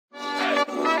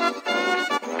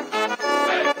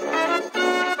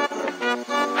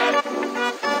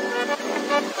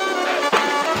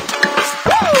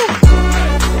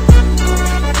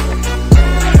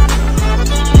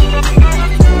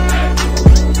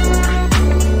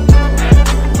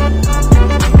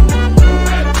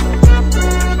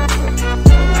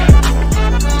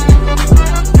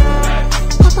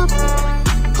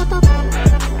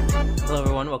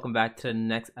to the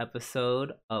next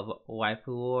episode of Waifu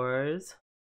Wars.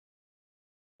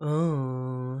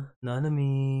 Oh,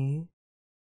 Nanami.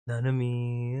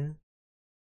 Nanami.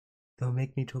 Don't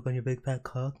make me choke on your big fat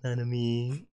cock,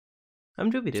 Nanami.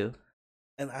 I'm Doobie-Doo.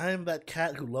 And I'm that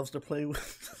cat who loves to play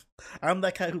with... I'm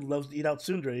that cat who loves to eat out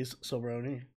tsundere,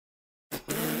 Sobroni.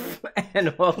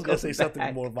 And welcome I was gonna say back.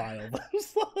 something more vile, but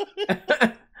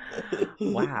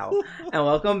Wow. And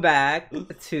welcome back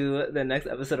to the next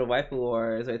episode of Waifu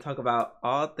Wars, where we talk about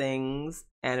all things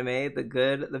anime, the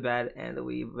good, the bad, and the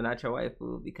weeb, but not your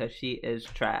waifu, because she is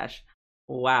trash.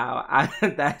 Wow. So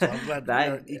I'm glad we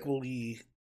are equally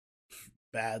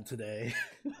bad today.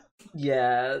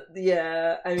 Yeah.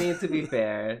 I mean, to be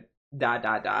fair, ...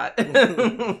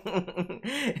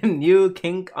 New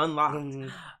kink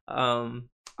unlocked. Oh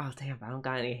damn, I don't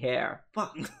got any hair.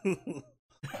 Fuck.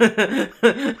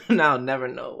 Now I'll never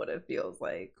know what it feels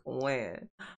like when.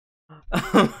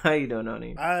 How you doing,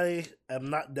 Oni? I am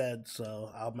not dead,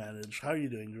 so I'll manage. How are you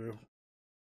doing, Drew?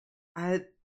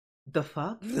 The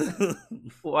fuck?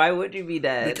 Why would you be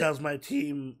dead? Because my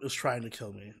team is trying to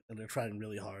kill me, and they're trying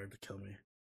really hard to kill me.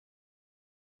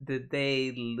 Did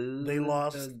they lose? They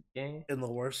lost the game? in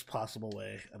the worst possible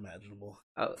way imaginable.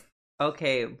 Oh,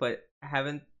 okay, but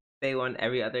haven't they won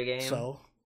every other game? So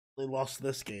they lost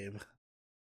this game.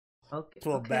 Okay,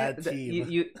 to a bad team.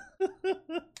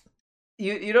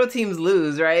 You know teams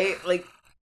lose, right? Like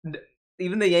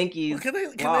even the Yankees. Can they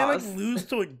like lose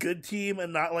to a good team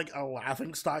and not like a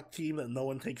laughingstock team that no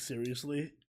one takes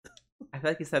seriously? I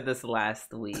feel like you said this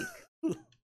last week.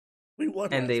 We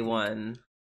won, and they won.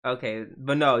 Okay,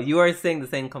 but no, you are saying the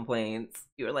same complaints.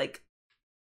 You were like,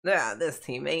 "Yeah, this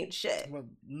team ain't shit." Well,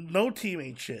 no team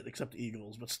ain't shit except the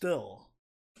Eagles, but still.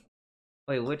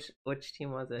 Wait, which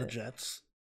team was it? The Jets.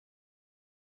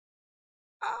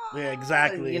 Yeah,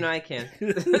 exactly. You know I can't.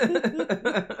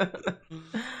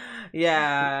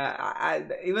 Yeah, I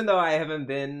even though I haven't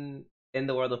been in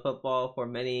the world of football for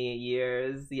many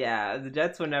years, yeah, the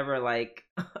Jets were never like,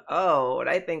 oh, what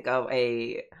I think of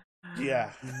a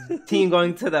team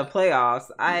going to the playoffs.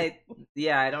 I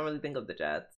don't really think of the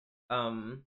Jets.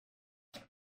 No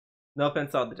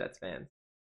offense to all the Jets fans.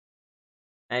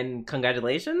 And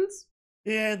congratulations.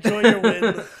 Yeah, enjoy your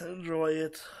win. Enjoy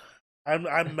it.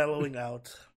 I'm mellowing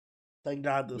out. Thank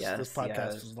God this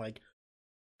podcast is like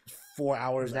 4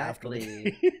 hours after.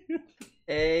 Wait,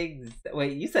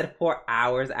 you said 4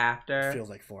 hours after? It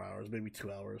feels like 4 hours, maybe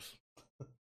 2 hours.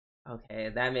 Okay,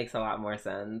 that makes a lot more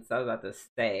sense. I was about to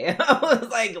say. I was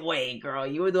like, wait, girl,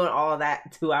 you were doing all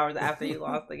that 2 hours after you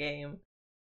lost the game?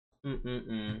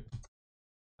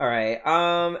 All right.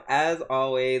 As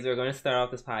always, we're going to start off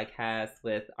this podcast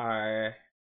with our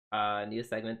new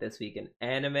segment this week in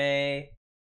anime.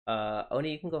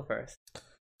 Oni, you can go first.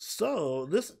 So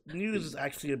this news is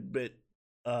actually a bit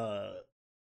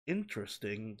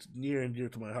interesting. It's near and dear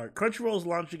to my heart. Crunchyroll is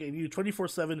launching a new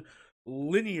 24/7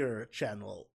 linear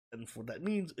channel, and what that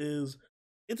means is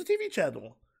it's a TV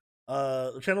channel.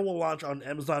 The channel will launch on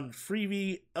Amazon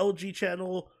Freevee, LG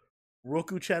channel,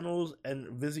 Roku channels,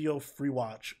 and Vizio Free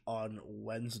Watch on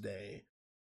Wednesday.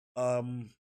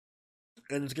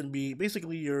 And it's going to be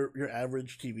basically your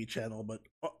average TV channel, but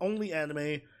only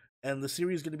anime. And the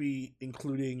series is going to be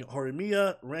including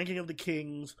Horimiya, Ranking of the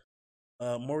Kings,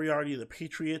 Moriarty the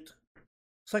Patriot,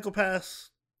 Psychopaths,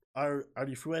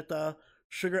 Arifrueta,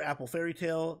 Sugar Apple Fairy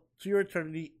Tale, To Your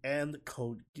Eternity, and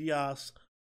Code Geass,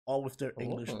 all with their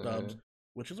English dubs,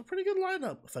 which is a pretty good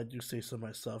lineup, if I do say so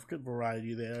myself. Good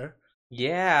variety there.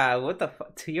 Yeah, what the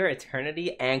fuck? To Your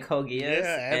Eternity and Code Geass?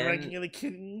 Yeah, and Ranking of the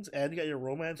Kings, and you got your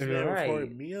romance there with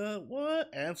Horimiya, what?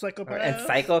 And Psychopaths? And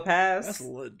Psychopaths? That's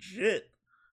legit.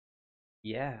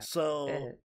 Yeah.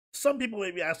 So, some people may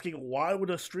be asking, why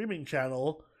would a streaming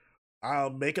channel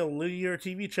make a linear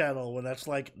TV channel when that's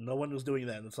like, no one was doing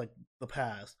that, and it's like the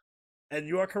past. And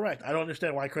you are correct. I don't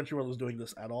understand why Crunchyroll is doing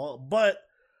this at all, but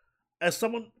as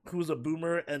someone who's a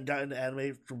boomer and got into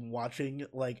anime from watching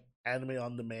like anime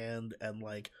on demand and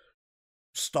like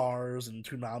Stars and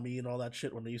Toonami and all that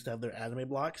shit when they used to have their anime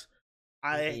blocks,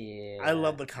 I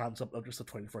love the concept of just a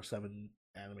 24/7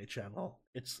 anime channel.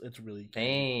 It's really cute.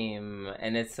 Same,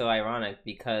 and it's so ironic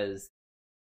because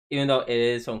even though it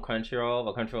is from Crunchyroll,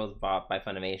 but Crunchyroll is bought by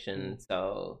Funimation,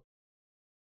 so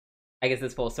I guess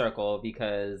it's full circle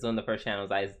because one of the first channels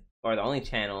or the only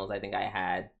channels I think I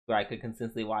had where I could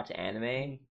consistently watch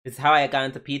anime. It's how I got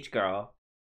into Peach Girl.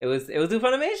 It was the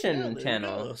Funimation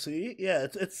channel. See, yeah,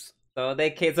 it's so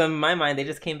so in my mind they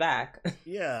just came back.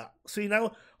 Yeah, see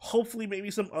now hopefully maybe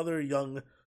some other young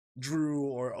Drew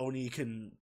or Oni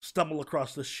can stumble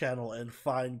across this channel and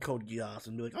find Code Geass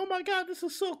and be like, oh my god, this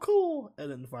is so cool, and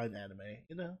then find anime,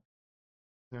 you know?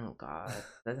 Oh God,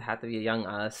 does it have to be a young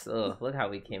us? Ugh, look how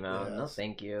we came out. No, Yes.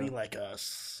 thank Be you. like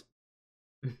us.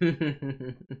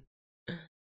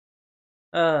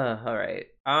 All right.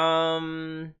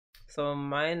 So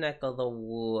my neck of the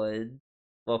woods.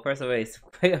 Well, first of all,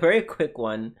 a very quick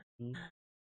one. Mm.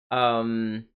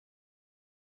 Um,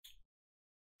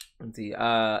 let's see.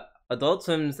 Adult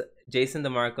Swim's Jason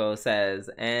DeMarco says,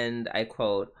 and I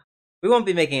quote, "We won't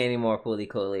be making any more Fooly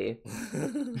Cooly."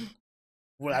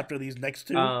 What after these next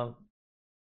two? Um,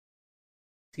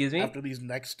 excuse me. After these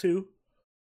next two?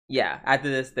 Yeah, after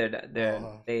this,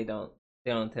 Uh, they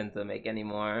don't tend to make any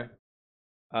more.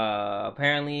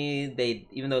 Apparently they,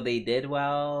 even though they did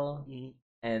well mm,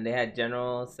 and they had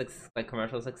like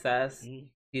commercial success, mm.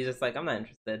 he's just like, I'm not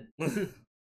interested. And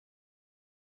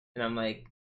I'm like,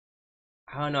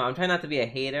 I don't know. I'm trying not to be a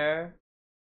hater.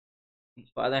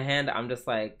 But on the other hand, I'm just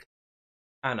like,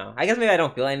 I don't know. I guess maybe I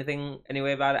don't feel anything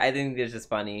anyway about it. I think it's just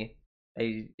funny.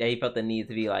 He felt the need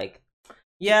to be like,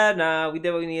 yeah, nah, we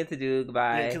did what we needed to do. Yeah,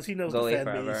 Goodbye. because he knows Go the away fan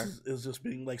base forever. is just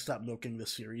being like, stop milking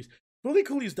this series. Fooly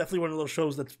Cooly is definitely one of those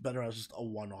shows that's better as just a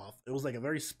one-off. It was like a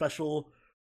very special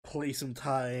place and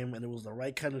time, and it was the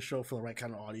right kind of show for the right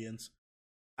kind of audience.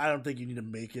 I don't think you need to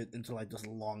make it into like this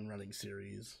long-running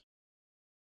series.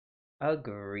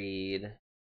 Agreed.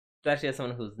 Especially as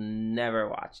someone who's never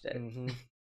watched it. Mm-hmm.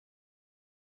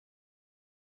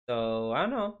 So I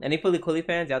don't know. Any Fully Cooley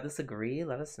fans, y'all disagree?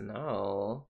 Let us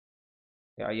know.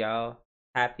 Are y'all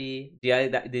happy? Do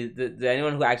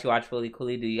anyone who actually watched Fully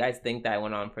Cooley, do you guys think that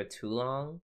went on for too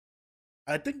long?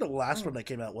 I think the last one Oh. that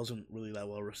came out wasn't really that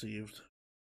well received.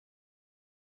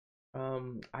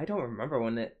 I don't remember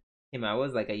when it came out. It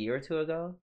was like a year or two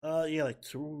ago. Yeah, like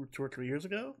two or 3 years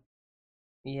ago.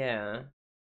 Yeah,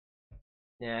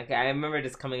 yeah. I remember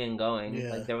just coming and going.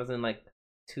 Yeah. Like there wasn't like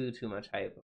too much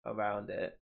hype around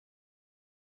it.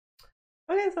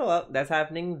 Okay, so well, that's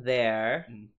happening there.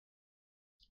 Mm.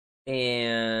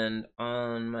 And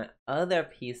on my other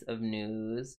piece of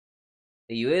news,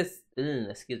 the U.S.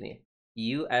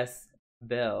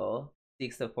 bill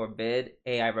seeks to forbid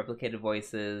AI replicated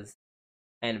voices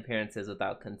and appearances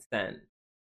without consent.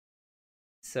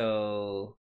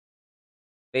 So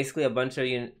basically, a bunch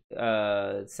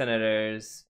of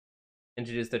senators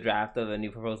introduced a draft of a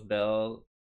new proposed bill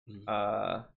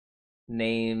Mm.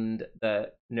 named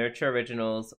the Nurture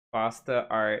Originals, Foster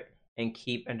Art, and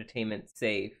Keep Entertainment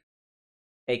Safe,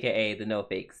 aka the No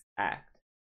Fakes Act.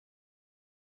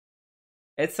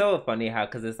 It's so funny how,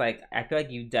 because it's like, I feel like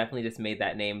you definitely just made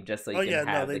that name just so Oh you can yeah,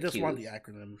 no, have they the just want cute. the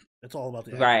acronym. It's all about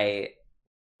the acronym. Right,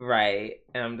 right.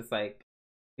 And I'm just like,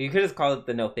 you could just call it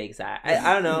the No Fakes Act.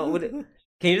 I don't know.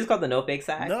 Can you just call it the No Fakes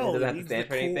Act? It No, doesn't it have to needs the stand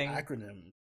for cool anything.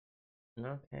 acronym.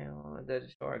 Okay, well,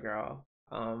 good, sure, girl.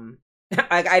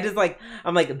 I just like,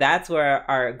 I'm like, that's where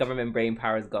our government brain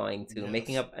power is going to,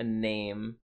 making Yes. up a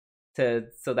name to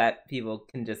so that people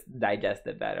can just digest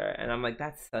it better. And I'm like,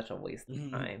 that's such a waste of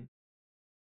Mm-hmm. time.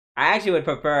 I actually would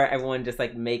prefer everyone just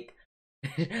like make,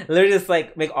 literally just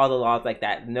like make all the laws like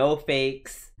that. No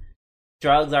fakes.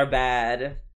 Drugs are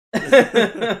bad.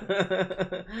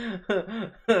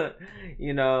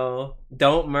 You know,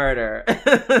 don't murder.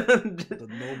 The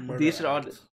No Murder These should all,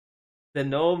 Act. the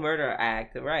No Murder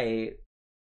Act, right?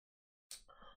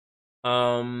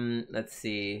 Let's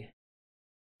see.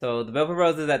 So the bill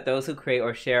proposes that those who create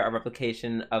or share a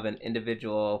replication of an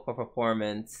individual for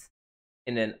performance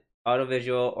in an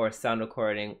audiovisual or sound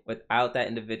recording without that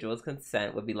individual's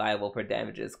consent would be liable for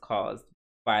damages caused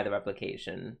by the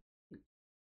replication.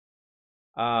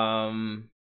 Um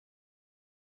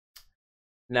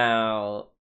Now,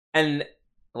 and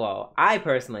well, I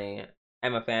personally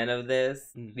am a fan of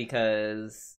this Mm.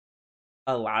 because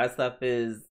a lot of stuff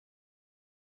is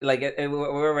like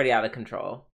we're already out of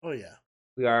control. Oh yeah.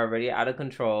 We are already out of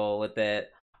control with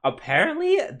it.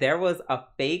 Apparently, there was a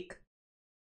fake,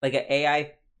 like an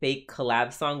AI fake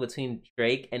collab song between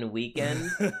Drake and Weeknd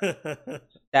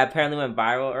that apparently went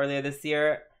viral earlier this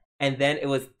year. And then it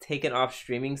was taken off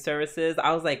streaming services.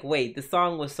 I was like, wait, the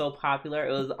song was so popular.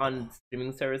 It was on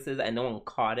streaming services and no one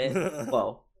caught it.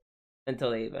 Well, until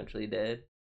they eventually did.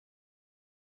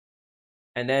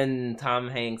 And then Tom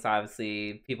Hanks,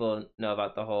 obviously, people know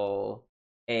about the whole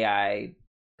AI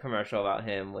commercial about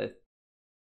him with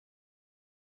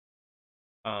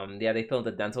yeah, they filmed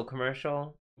a dental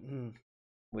commercial, Mm.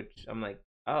 which I'm like,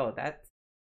 oh, that's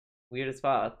weird as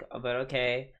fuck, but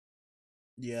okay.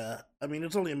 Yeah, I mean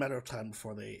it's only a matter of time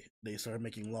before they start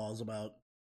making laws about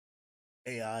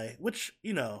AI, which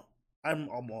I'm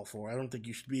all for. I don't think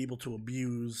you should be able to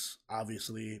abuse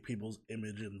obviously people's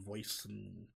image and voice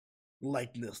and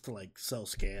likeness to like sell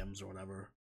scams or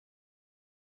whatever.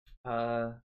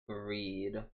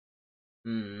 Agreed.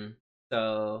 Mm.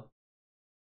 So,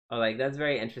 oh, like that's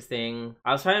very interesting.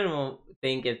 I was trying to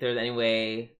think if there's any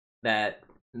way that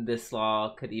this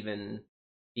law could even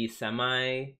be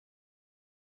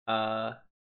uh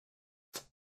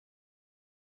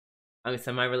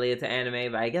semi related to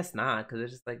anime, but I guess not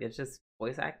because it's just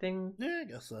voice acting. Yeah, I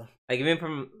guess so. Like even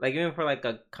for like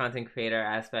a content creator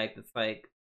aspect, it's like,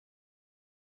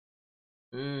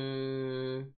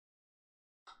 mm,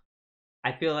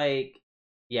 I feel like,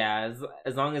 yeah,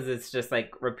 as long as it's just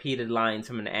like repeated lines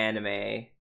from an anime,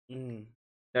 Mm.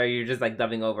 or you're just like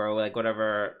dubbing over like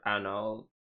whatever, I don't know,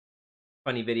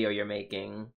 funny video you're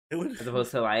making, It would as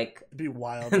opposed to like be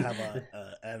wild to have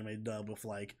a anime dub with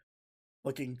like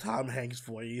fucking Tom Hanks'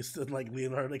 voice and like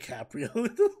Leonardo DiCaprio.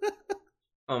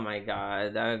 oh my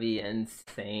god, that would be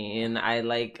insane. I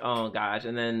like, oh gosh,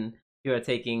 and then you are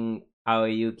taking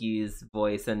Aoyuki's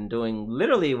voice and doing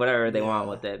literally whatever they want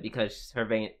with it because her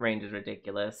range is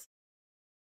ridiculous.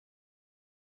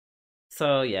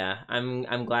 So yeah,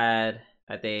 I'm glad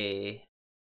that they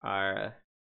are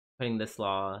putting this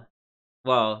law.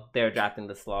 Well, they're drafting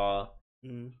this law.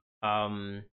 Mm.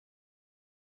 I'm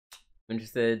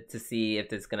interested to see if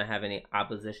there's gonna have any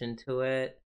opposition to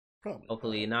it. Probably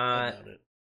Hopefully not. not. I doubt it.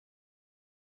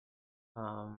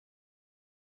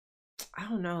 I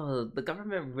don't know. The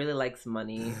government really likes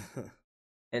money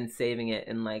and saving it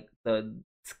in like the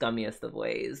scummiest of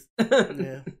ways.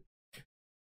 Yeah.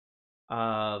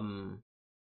 I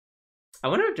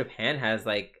wonder if Japan has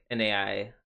like an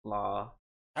AI law.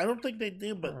 I don't think they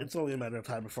do, but it's only a matter of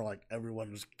time before like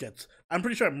everyone just gets. I'm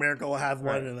pretty sure America will have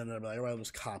one, and then they'll be like, "Well,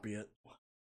 just copy it."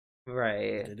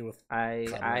 Right. Like they do with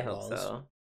I hope laws. so.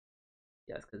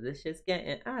 Yes, because this shit's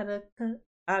getting out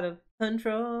of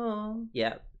control.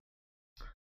 Yep.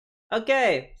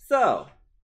 Okay, so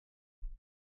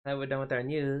now we're done with our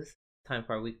news. Time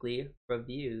for our weekly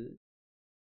reviews.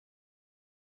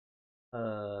 What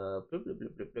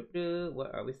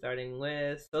are we starting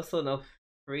with? Soso no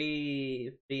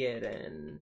Free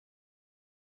Frieren.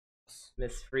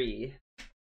 Miss Free.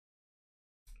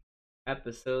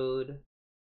 Episode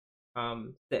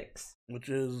 6. Which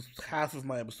is half of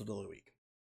my episode of the week.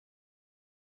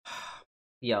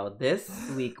 Yo, this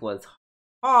week was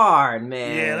hard,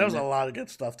 man. Yeah, there was a lot of good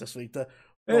stuff this week. The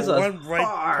one bright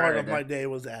part of my day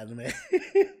was anime.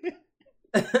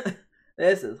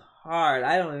 This is hard.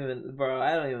 I don't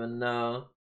even know.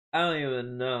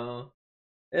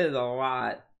 There's a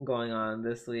lot going on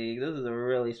this week. This is a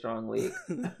really strong week.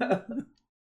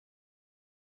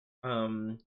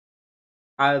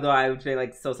 Although I would say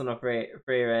like Soso no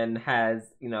Frieren has,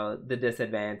 the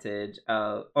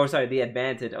the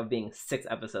advantage of being 6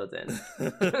 episodes in.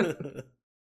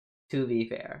 To be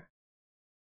fair.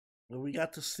 We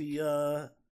got to see I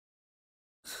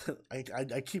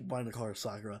keep wanting to call her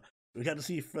Sakura. We got to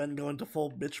see Friend go into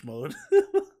full bitch mode.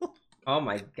 Oh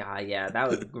my god, yeah, that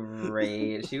was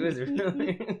great. She was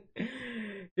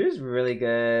really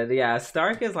good. Yeah,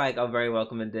 Stark is like a very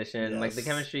welcome addition. Yes, like the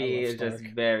chemistry is just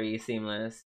very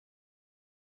seamless.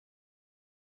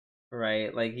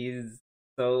 Right, like he's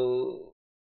so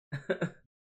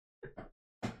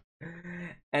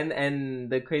and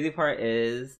the crazy part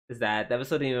is that the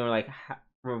episode didn't even like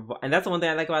and that's the one thing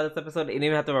I like about this episode. It didn't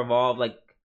even have to revolve like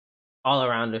all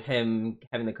around him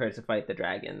having the courage to fight the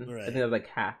dragon. Right. I think that was like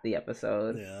half the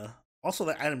episode. Yeah. Also,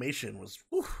 the animation was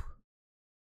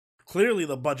clearly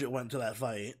the budget went to that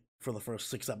fight for the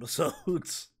first 6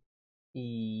 episodes. Yeah,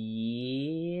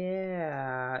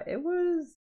 it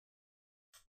was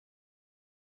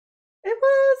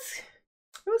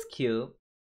cute.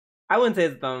 I wouldn't say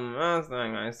it's the most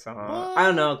thing I saw. I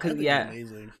don't know, cause yeah,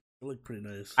 amazing. It looked pretty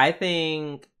nice. I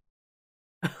think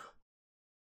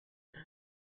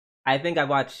I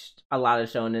watched a lot of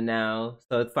shonen now,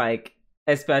 so it's like,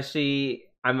 especially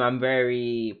I'm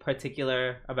very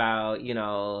particular about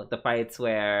the fights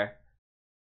where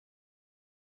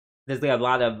there's like a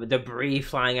lot of debris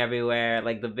flying everywhere,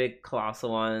 like the big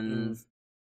colossal ones.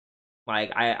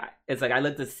 Like it's like I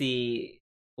look to see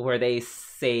where they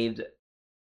saved,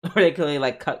 where they clearly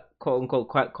like cut quote unquote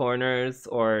cut corners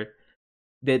or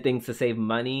did things to save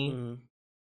money.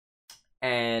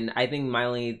 And I think my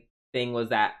only thing was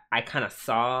that I kind of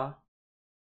saw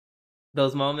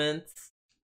those moments.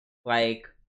 Like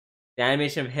the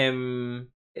animation of him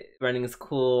running is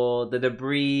cool. The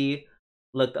debris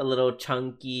looked a little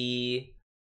chunky.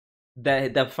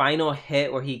 The final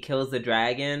hit where he kills the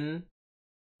dragon,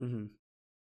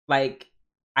 like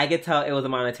I could tell it was a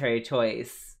monetary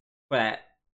choice for that,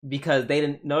 because they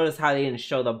didn't notice how they didn't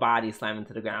show the body slam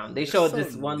into the ground. They showed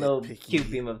this one little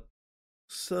cute beam of.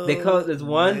 They called this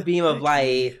one beam of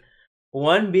light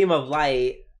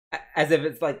as if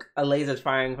it's like a laser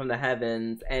firing from the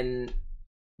heavens and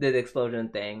the explosion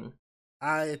thing,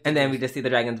 I and think then we just see the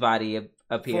dragon's body for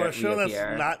appear a show that's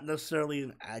reappear. not necessarily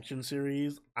an action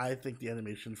series, I think the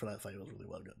animation for that fight was really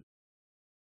well done.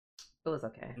 It was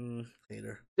okay.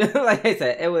 Hater. Like I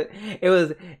said, it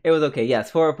was okay.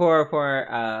 Yes,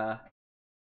 for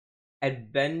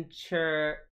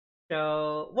adventure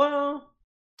show. Well,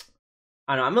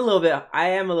 I don't know. I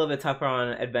am a little bit tougher on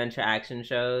adventure action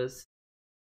shows.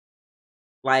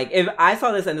 Like if I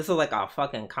saw this and this was like a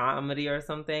fucking comedy or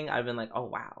something, I've been like, oh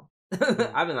wow.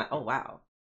 I've been like, oh wow.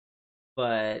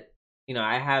 But you know,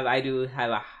 I do have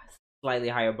a slightly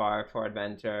higher bar for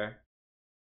adventure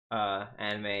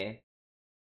anime.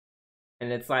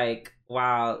 And it's like,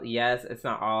 wow, yes, it's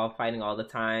not all fighting all the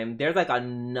time. There's like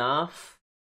enough.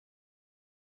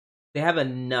 They have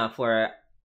enough where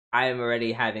I am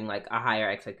already having like a higher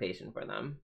expectation for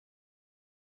them.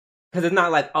 Because it's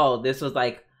not like, oh, this was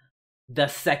like the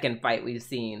second fight we've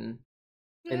seen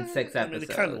in 6 I mean, episodes.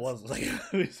 it kind of was. Like,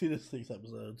 we've seen this 6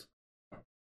 episodes.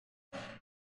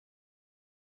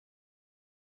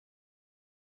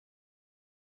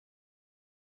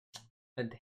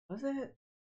 And was it?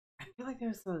 I feel like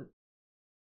there's a.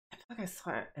 I feel like I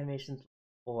saw animations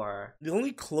before. The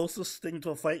only closest thing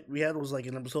to a fight we had was like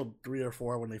in episode 3 or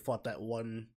 4 when they fought that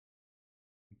one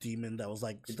demon that was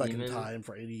like stuck in time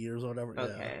for 80 years or whatever.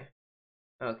 Okay.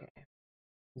 Yeah. Okay.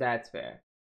 That's fair.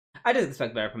 I just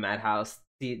expect better from Madhouse,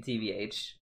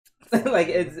 TVH. Like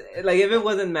it's like if it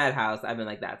wasn't Madhouse, I'd been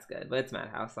like that's good, but it's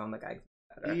Madhouse, so I'm like I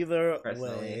expect better. Either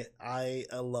way, I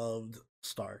loved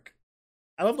Stark.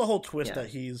 I love the whole twist that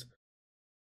he's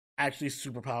actually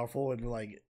super powerful and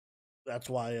like that's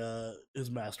why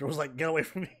his master was like, get away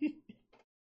from me.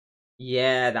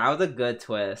 Yeah, that was a good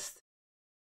twist.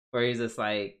 Where he's just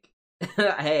like,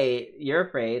 hey, you're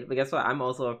afraid, but guess what? I'm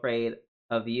also afraid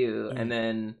of you. And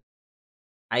then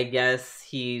I guess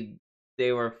I'm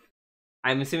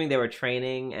assuming they were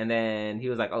training, and then he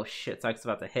was like, oh shit, Stark's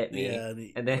about to hit me. Yeah,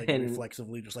 and then like,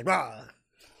 reflexively just like, ah,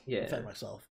 defend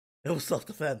myself. It was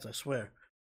self-defense, I swear.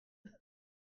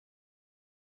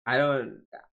 I don't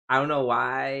know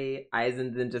why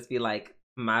Aizen didn't just be like,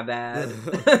 my bad.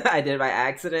 I did it by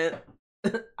accident.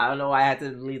 I don't know why I had to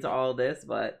lead to all this,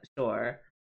 but sure.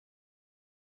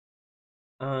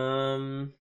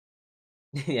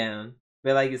 Yeah.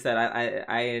 But like you said,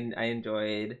 I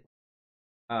enjoyed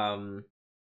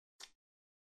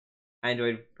I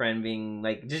enjoyed Friend being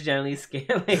like just generally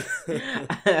scared. Like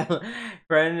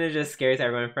Friend is just scary to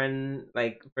everyone. Friend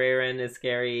like Freyren is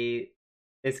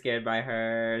scared by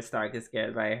her. Stark is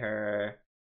scared by her.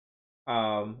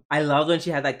 I loved when she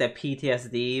had like that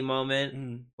PTSD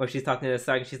moment where she's talking to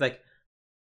Stark and she's like,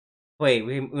 "Wait,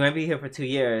 we might be here for 2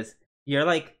 years. You're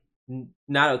like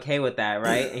not okay with that,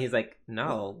 right?" And he's like,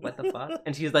 "No, what the fuck?"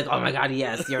 And she's like, "Oh my god,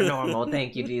 yes, you're normal.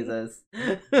 Thank you, Jesus."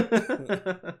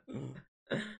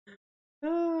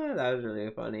 That was really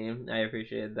funny. I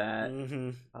appreciated that.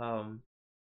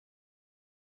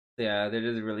 Yeah, they're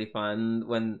just really fun.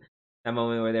 When that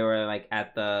moment where they were like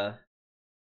at the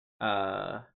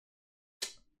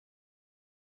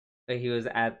he was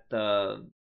at the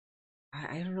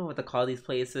I don't know what to call these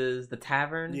places. The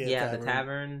tavern? Yeah, tavern. The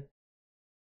tavern.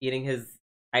 Eating his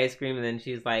ice cream, and then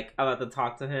she's like about to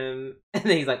talk to him, and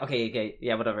then he's like, okay,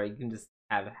 yeah, whatever, you can just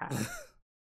have it happen.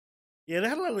 Yeah, they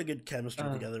had a lot of good chemistry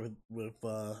together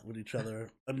with each other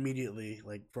immediately,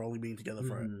 like for only being together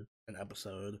for an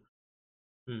episode.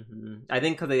 I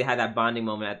think because they had that bonding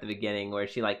moment at the beginning where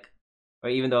she like, or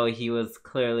even though he was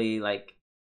clearly like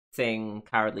saying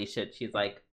cowardly shit, she's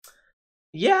like,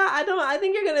 yeah, I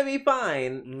think you're gonna be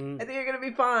fine. I think you're gonna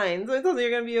be fine. So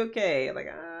you're gonna be okay. Like,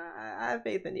 I have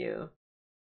faith in you.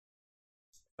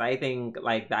 I think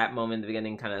like that moment in the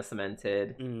beginning kind of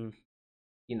cemented,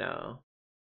 you know,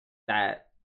 that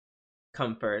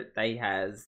comfort that he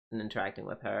has in interacting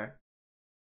with her.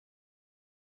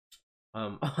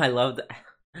 I loved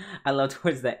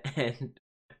towards the end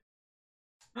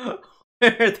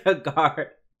where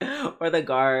the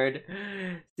guard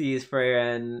sees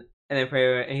Freyren, and then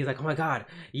Freyren, and he's like, "Oh my god,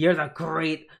 you're the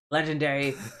great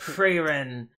legendary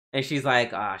Freyren," and she's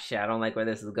like, "Ah, shit, I don't like where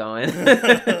this is going."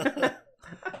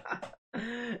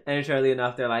 And surely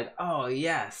enough, they're like, "Oh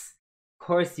yes, of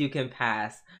course you can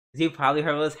pass. You probably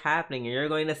heard what's happening, and you're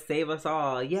going to save us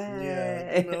all."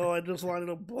 Yeah. No, I just wanted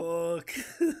a book.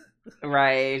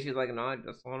 Right? She's like, "No, I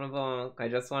just want a book. I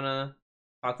just want to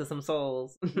talk to some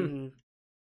souls."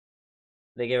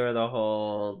 They give her the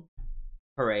whole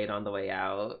parade on the way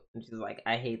out, and she's like,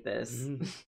 "I hate this."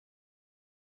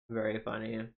 Very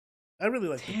funny. I really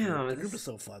like the group. The group is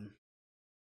so fun.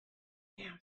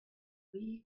 Damn.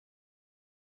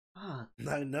 Fuck,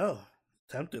 I know.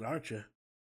 Tempted, aren't you?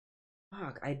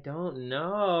 fuck. I don't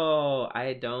know.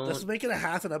 I Let's don't make it a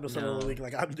half an episode of the know. week,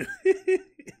 like I'm doing.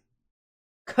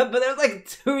 But there's like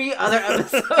 3 other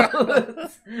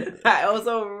episodes that I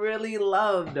also really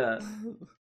loved.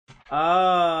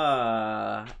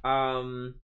 Uh,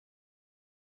 um,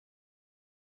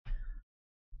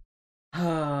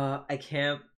 I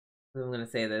can't. I'm gonna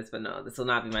say this, but no, this will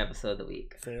not be my episode of the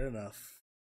week. Fair enough.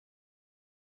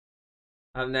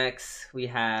 Up next, we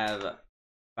have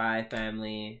Spy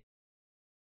Family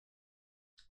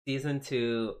Season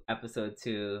 2, Episode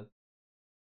 2,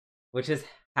 which is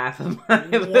half of my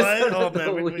What? episode Oh of man,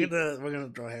 the we're week. gonna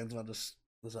draw hands on this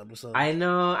episode. I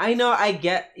know, I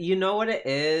get. You know what it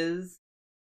is?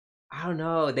 I don't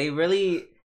know. They really,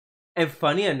 and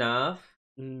funny enough,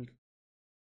 Mm.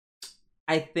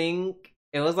 I think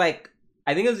it was like,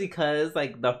 I think it was because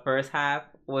like the first half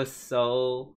was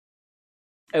so,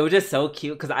 it was just so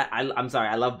cute because I'm sorry,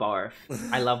 I love Barf.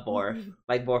 I love Borf.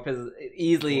 Like Borf is Borf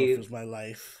easily is my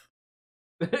life.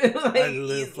 like I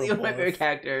live for easily one of my favorite Borf.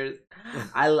 characters.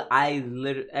 I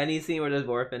literally any scene where there's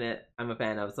Borf in it, I'm a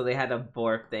fan of. So they had a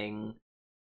Borf thing,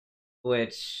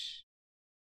 which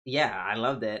yeah, I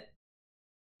loved it,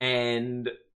 and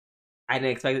I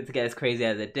didn't expect it to get as crazy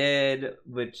as it did.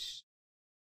 Which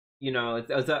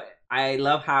I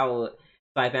love how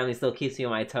Spy Family still keeps me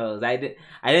on my toes. I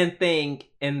didn't think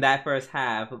in that first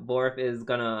half Borf is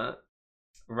gonna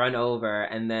run over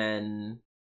and then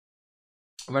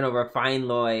find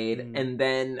Lloyd, and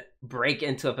then break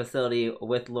into a facility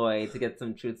with Lloyd to get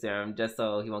some truth serum just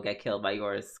so he won't get killed by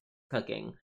yours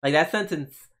cooking. Like that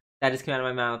sentence that just came out of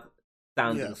my mouth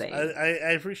sounds Yes, insane.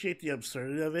 I appreciate the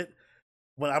absurdity of it,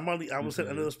 but I'm on the opposite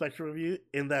end of Mm-hmm. the spectrum of you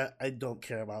in that I don't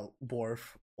care about Borf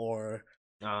or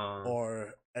Oh.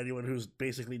 or anyone who's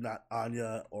basically not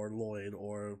Anya or Lloyd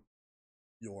or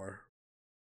Yor.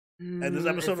 And this And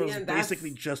episode see, was and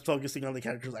basically that's just focusing on the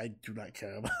characters I do not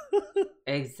care about.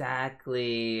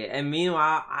 exactly. And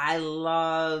meanwhile, I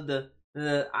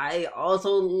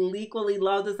also equally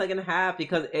loved the second half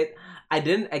because I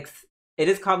didn't it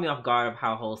just caught me off guard of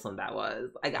how wholesome that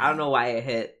was. Like I don't know why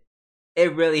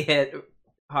it really hit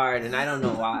hard, and I don't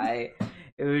know why.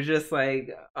 It was just like,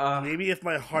 Maybe if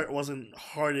my heart wasn't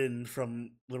hardened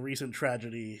from the recent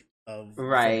tragedy of the football,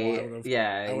 right,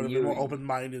 yeah, I would have been more open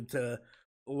minded to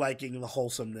liking the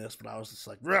wholesomeness. But I was just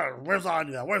like, "Where's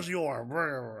Anya? Where's Yor?"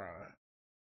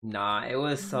 nah, it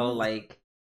was so like,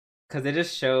 because it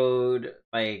just showed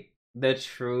like the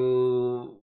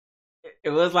true. It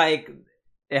was like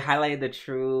it highlighted the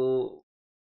true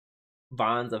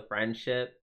bonds of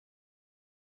friendship,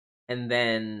 and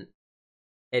then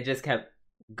it just kept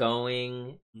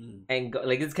going and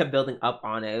like it just kept building up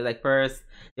on it. It was like first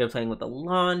they were playing with the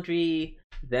laundry,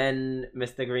 then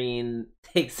Mr. Green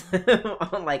takes him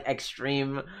on like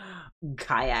extreme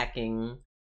kayaking.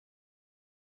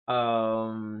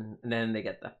 And then they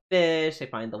get the fish, they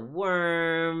find the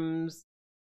worms.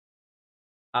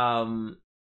 I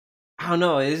don't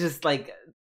know, it's just like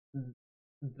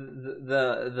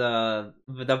the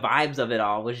vibes of it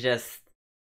all was just,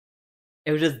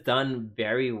 it was just done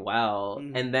very well.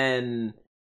 And then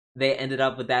they ended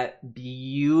up with that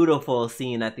beautiful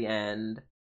scene at the end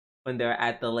when they're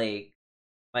at the lake.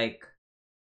 Like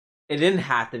it didn't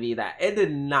have to be that. It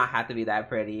did not have to be that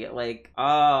pretty. Like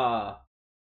like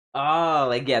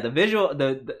yeah, the visuals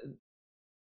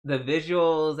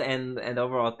and the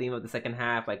overall theme of the second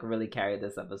half like really carried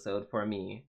this episode for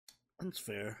me. That's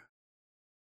fair.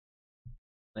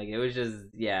 Like it was just,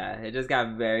 yeah, it just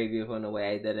got very beautiful in a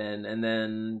way I didn't. And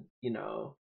then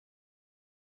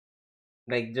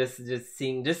like just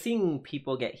seeing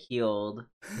people get healed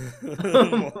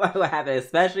by what happened,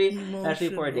 especially for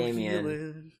Emotional Damien.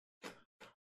 healing.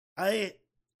 I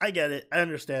get it. I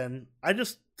understand. I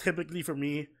just typically for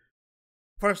me,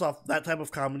 first off, that type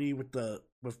of comedy with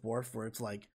Borf where it's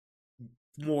like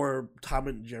more Tom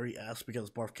and Jerry esque because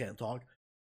Borf can't talk.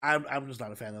 I'm just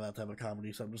not a fan of that type of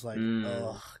comedy, so I'm just like,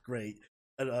 oh, great.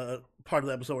 Part of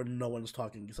the episode where no one's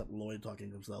talking except Lloyd talking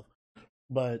to himself.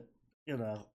 But yeah,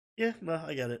 no,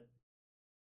 I get it.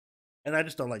 And I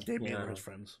just don't like Damien or his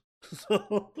friends.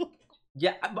 So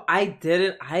Yeah, I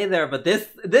didn't either, but this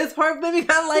part made me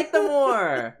kind of like them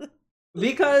more.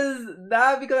 Because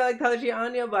not because I like Tadashi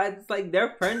Anya, but it's like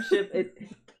their friendship.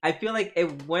 I feel like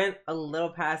it went a little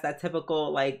past that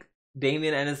typical like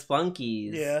Damien and his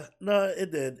flunkies. yeah, no,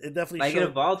 it did. It definitely like showed. it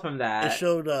evolved from that. It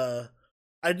showed.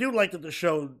 I do like that the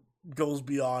show goes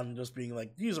beyond just being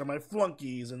like these are my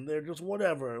flunkies and they're just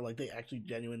whatever. Like they actually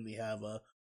genuinely have a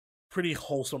pretty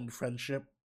wholesome friendship,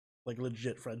 like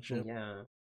legit friendship. Yeah.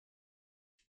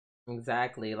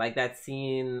 Exactly. Like that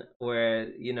scene where,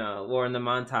 or in the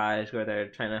montage where they're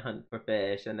trying to hunt for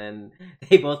fish and then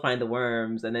they both find the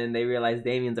worms and then they realize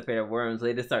Damien's afraid of worms. So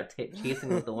they just start chasing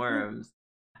with the worms.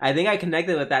 I think I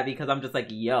connected with that because I'm just like,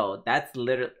 yo, that's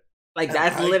literally, like,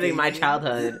 that's Hi, living my Damien.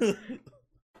 childhood.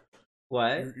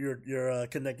 What? You're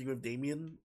connecting with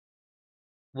Damien?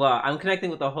 Well, I'm connecting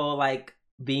with the whole, like,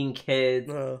 being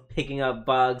kids, picking up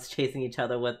bugs, chasing each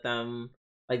other with them.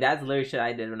 Like, that's literally shit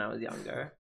I did when I was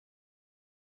younger.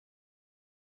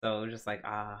 So just like,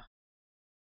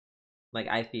 like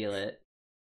I feel it.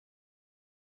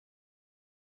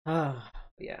 Oh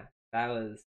yeah, that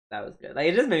was good. Like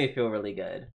it just made me feel really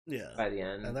good. Yeah, by the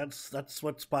end, and that's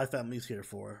what Spy Family's here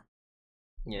for.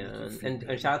 Yeah, and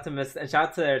shout out to shout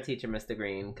out to their teacher, Mr.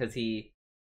 Green, because he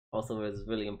also was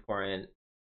really important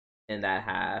in that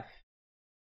half.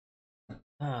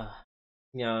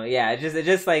 Yeah, it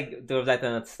just like there was like the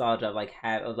nostalgia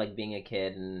of like being a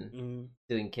kid and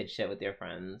doing kid shit with your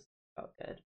friends. Felt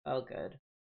good. Felt good.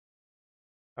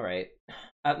 All right.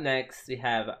 Up next, we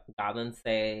have Goblin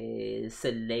Slayer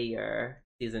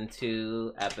season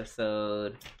 2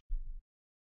 episode.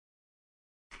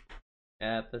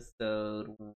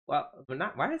 Well, we're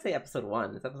not. Why did I say episode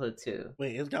 1? It's episode 2.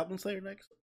 Wait, is Goblin Slayer next?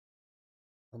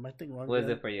 Am I thinking wrong? What is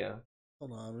it for you?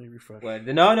 Hold on, let me refresh. What?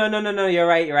 No. You're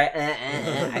right. You're right.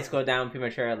 I scrolled down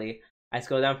prematurely.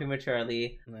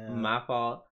 Nah. My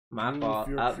fault.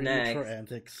 Up next.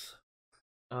 Antics.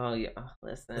 Oh yeah,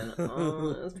 listen.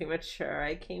 Oh, it was premature.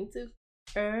 I came too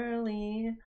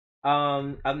early.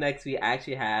 Up next we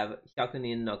actually have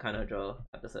Hyakunin no Kanojo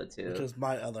episode 2, which is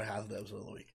my other half of the episode of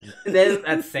the week.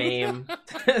 That's same.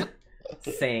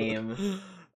 Same.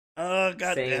 Oh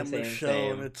goddamn the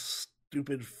show and its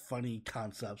stupid funny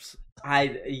concepts.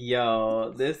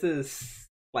 This is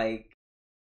like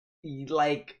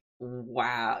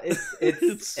wow,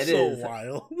 it's so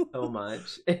wild, so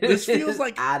much. This feels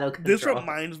like this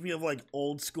reminds me of like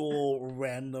old school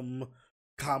random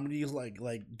comedies like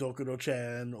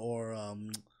Dokudo-chan or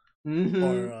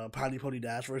Pani Pony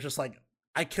Dash, where it's just like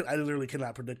I literally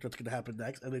cannot predict what's gonna happen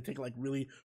next, and they take like really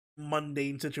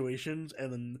mundane situations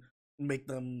and then make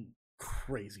them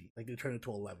crazy, like they turn it to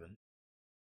 11.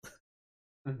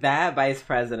 That vice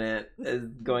president is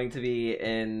going to be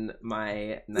in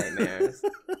my nightmares.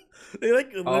 They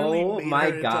like literally oh made my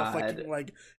her god, into fucking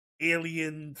like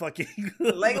alien fucking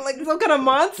like some kind of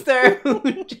monster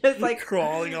who just like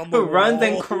crawling on the runs wall.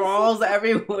 and crawls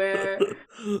everywhere.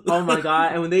 Oh my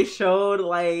god! And when they showed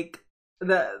like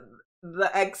the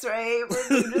X-ray with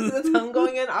just the tongue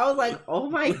going in, I was like, oh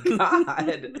my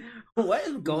god, what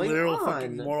is going Literal on?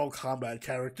 Fucking Mortal Kombat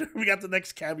character. We got the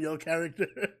next cameo character.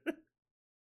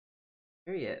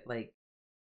 Period. Like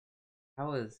that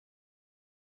was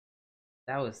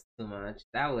too much.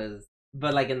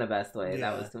 But like in the best way. Yeah.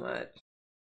 That was too much.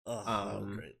 Oh, that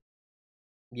was great.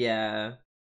 Yeah.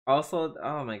 Also,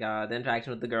 oh my god, the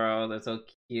interaction with the girl, they're so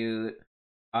cute.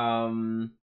 I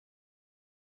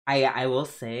will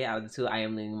say out of the two, I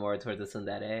am leaning more towards the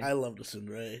tsundere. I love the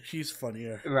tsundere. She's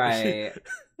funnier. Right.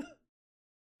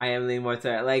 I am leaning more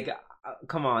to like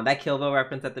come on, that Kill Bill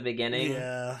reference at the beginning.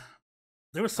 Yeah.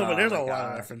 There was there's a lot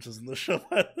of references in the show.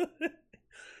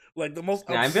 Like the most.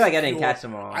 Yeah, I feel like I didn't catch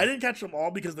them all. I didn't catch them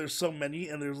all because there's so many,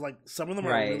 and there's like some of them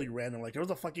are really random. Like there was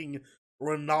a fucking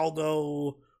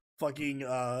Ronaldo fucking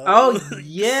oh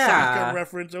yeah soccer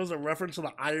reference. There was a reference to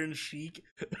the Iron Sheik.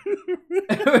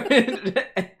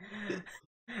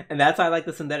 And that's why I like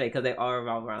the tsundere, because they all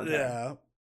revolve around her. Yeah,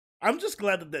 I'm just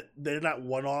glad that they're not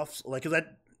one-offs. Like, cause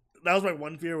that was my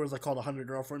one fear, was like called 100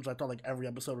 Girlfriends. I thought like every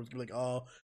episode was gonna be like, oh,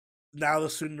 now the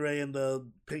tsundere and the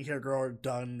pink hair girl are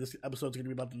done. This episode's gonna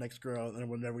be about the next girl, and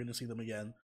we're never gonna see them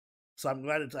again. So I'm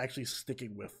glad it's actually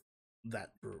sticking with that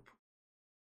group.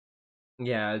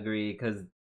 Yeah, I agree, because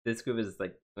this group is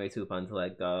like way too fun to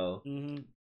let go.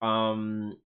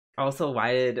 Mm-hmm. Also,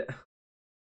 why did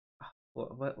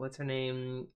what's her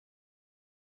name?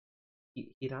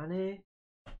 Hirane?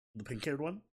 The pink haired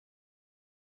one?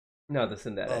 No, the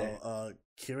tsundere. Oh,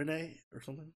 Kirine or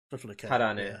something? That's what a cat.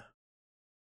 Harane.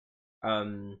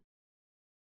 Yeah.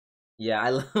 Yeah,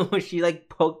 I love when she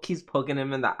like keeps poking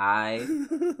him in the eye.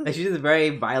 Like she's just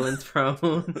very violence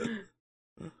prone.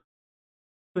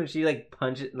 When she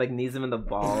like knees him in the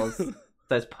balls,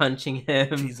 starts punching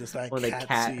him. Jesus, that when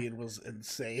cat scene was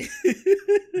insane.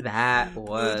 That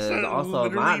was also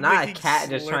not a cat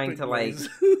just trying to like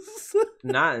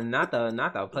not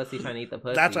the pussy trying to eat the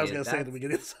pussy. That's what I was gonna say at the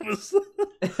beginning of this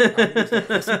episode.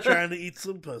 Pussy trying to eat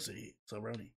some pussy. So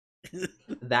Roni.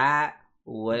 That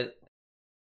would.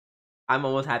 I'm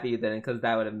almost happy you didn't, because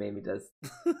that would have made me just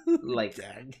like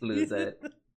lose it.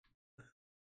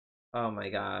 Oh my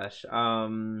gosh.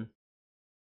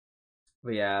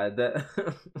 But yeah, the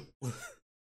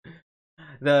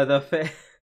the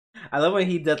I love when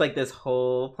he did like this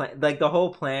whole plan, like the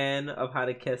whole plan of how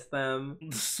to kiss them.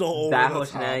 So over That the whole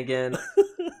top. shenanigan.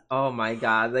 Oh my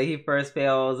god! Like he first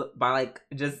fails by like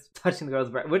just touching the girl's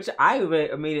breast, which I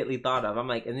immediately thought of. I'm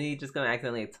like, and then he just gonna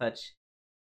accidentally touch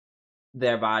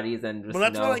their bodies and But just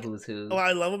that's what know like who's who. what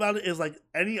I love about it is like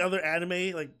any other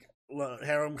anime like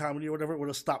harem comedy or whatever would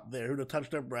have stopped there. Would have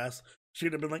touched their breasts.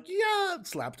 She'd have been like, yeah, and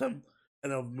slapped him,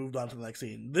 and have moved on to the next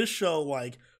scene. This show,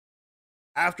 like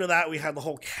after that, we had the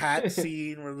whole cat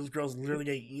scene where this girl's literally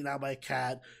getting eaten out by a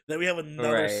cat. Then we have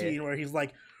another Right. scene where he's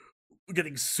like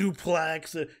getting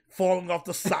suplexed and falling off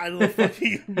the side of the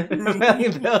fucking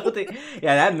Building. roof.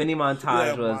 Yeah, that mini Yeah,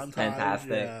 montage was montage.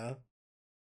 fantastic. Yeah,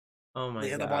 Oh my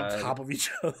they end up on god. top of each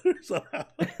other somehow.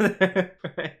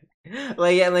 Right.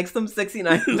 Like yeah, like some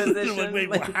 69 Like, position. wait,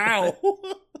 Like how?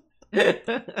 and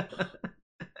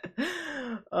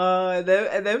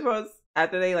then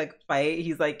after they like fight,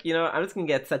 he's like, I'm just gonna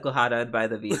get Sekuhara by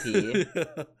the VP.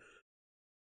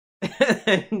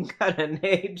 Got a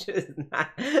name just not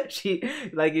she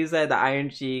like you said, the Iron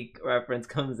Cheek reference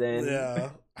comes in. Yeah,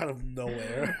 out of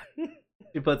nowhere.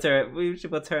 She puts her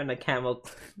in a camel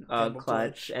Camel clutch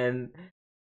clutch. and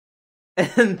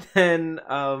then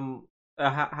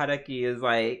Haraki is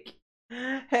like,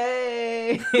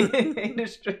 hey, hey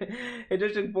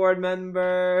district board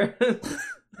member,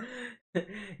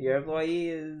 your employee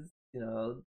is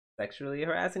sexually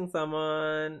harassing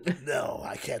someone. No,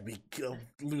 I can't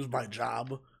lose my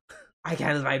job. I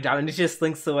can't lose my job, and she just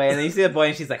slinks away. And then you see the boy,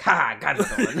 and she's like, "Ha, got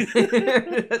another one."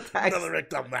 Another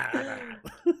victim.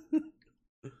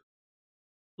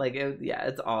 Like, yeah,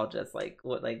 it's all just like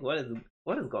what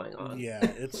is going on? Yeah,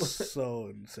 it's so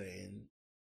insane.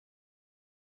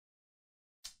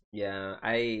 Yeah,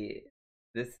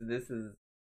 this is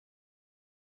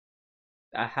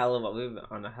we've been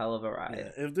on a hell of a ride.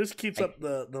 Yeah, if this keeps up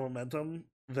the momentum,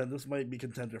 then this might be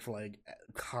contender for like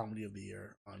comedy of the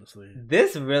year. Honestly,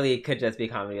 This really could just be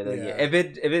comedy of the year. Yeah. If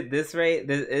it this rate,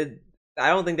 I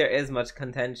don't think there is much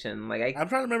contention. Like I'm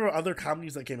trying to remember other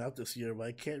comedies that came out this year, but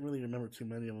I can't really remember too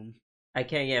many of them. I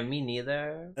can't. Yeah, me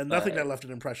neither. And nothing that left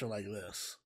an impression like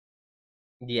this.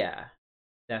 Yeah,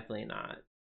 definitely not.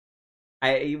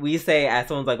 We say as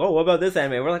someone's like, "Oh, what about this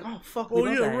anime?" We're like, "Oh, fuck." Oh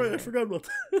yeah, right. I forgot about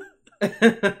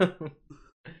that.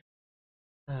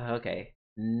 Okay,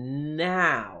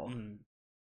 now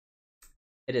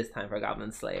it is time for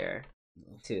Goblin Slayer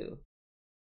 2,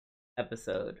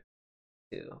 episode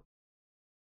 2.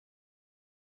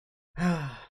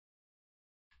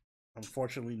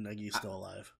 Unfortunately, Negi's still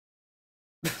alive.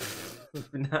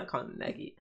 We're not calling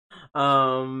Negi.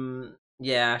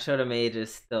 Yeah, Shota Mage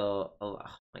is still. Oh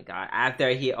my god!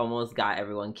 After he almost got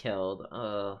everyone killed. He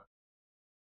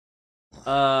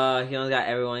almost got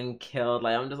everyone killed.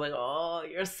 Like I'm just like, oh,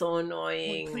 you're so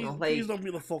annoying. Please don't be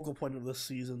the focal point of this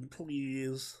season,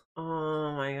 please.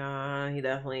 Oh my god, he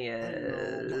definitely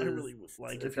is. I really would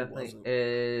like if he wasn't.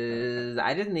 Is.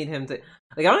 I just need him to.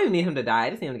 Like, I don't even need him to die. I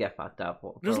just need him to get fucked up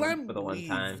for the one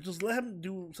time. Just let him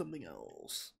do something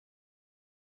else.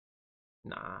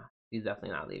 Nah, he's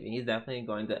definitely not leaving. He's definitely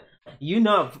going to.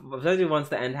 Especially once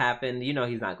the end happened, he's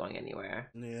not going anywhere.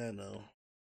 Yeah, no.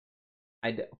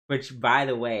 Which, by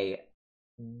the way,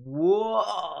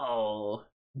 whoa!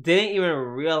 Didn't even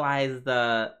realize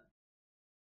the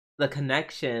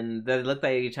connection that looked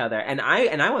at each other, and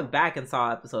I went back and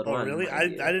saw episode 1. Really? I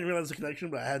didn't realize the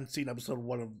connection, but I hadn't seen episode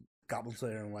 1 of Goblin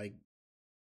Slayer in like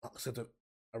since it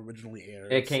originally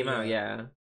aired. It came out, yeah.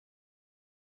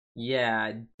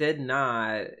 Yeah, did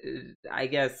not. I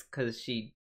guess because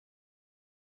she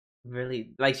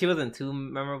really she wasn't too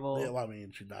memorable. Yeah, well, I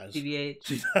mean, she dies. TBH.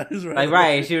 She dies, right? Like,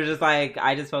 right. She was just like,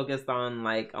 I just focused on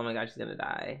like, oh my god, she's gonna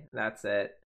die. That's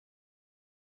it.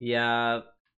 Yeah.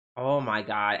 Oh my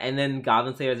god. And then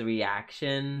Goblin Slayer's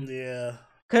reaction. Yeah.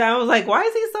 Cause I was like, why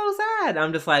is he so sad?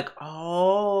 I'm just like,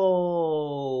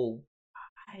 oh,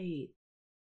 right.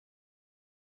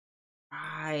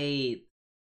 Right.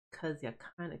 Cause you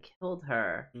kind of killed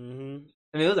her. Mm-hmm.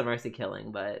 I mean, it was a mercy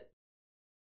killing, but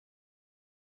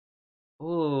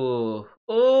ooh,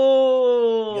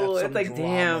 it's like,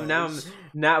 damn. Now I'm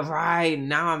not right.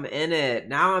 Now I'm in it.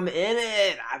 I'm here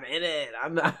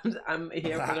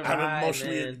for the ride. I'm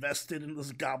emotionally man. invested in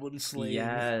this Goblin Slave.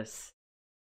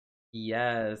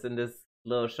 Yes, and this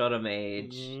little Shota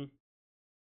Mage. Mm-hmm.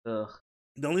 Ugh.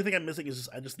 The only thing I'm missing is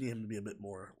I just need him to be a bit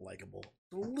more likable.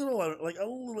 A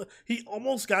little. He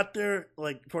almost got there,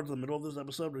 like towards the middle of this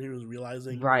episode, where he was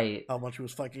realizing how much he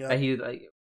was fucking up. He but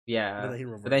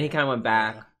then he kind of went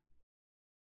back.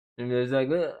 And it was like,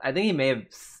 I think he may have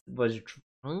was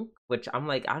drunk, which I'm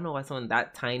like, I don't know why someone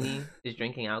that tiny is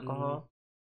drinking alcohol.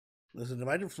 Listen, if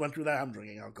I just went through that, I'm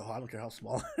drinking alcohol. I don't care how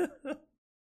small.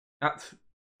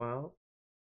 Well,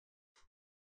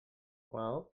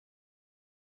 well.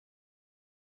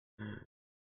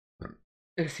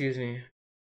 Excuse me.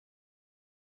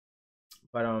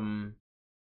 But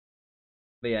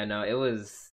but yeah, no,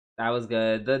 that was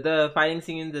good. The fighting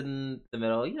scenes in the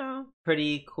middle,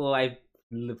 pretty cool. I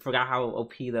forgot how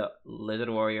OP the Lizard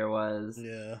Warrior was.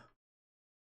 Yeah.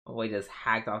 Oh, he just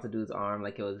hacked off the dude's arm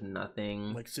like it was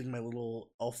nothing. Like seeing my little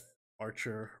elf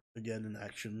archer again in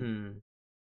action.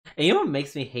 And you know what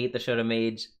makes me hate the Shoto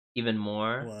Mage even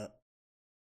more? What?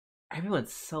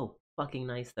 Everyone's so fucking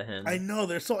nice to him. I know,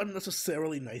 they're so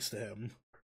unnecessarily nice to him.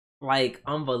 Like,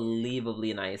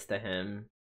 unbelievably nice to him.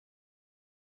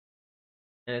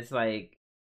 And it's like,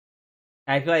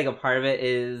 I feel like a part of it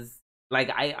is, like,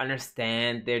 I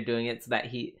understand they're doing it so that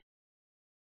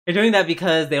they're doing that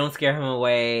because they don't scare him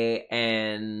away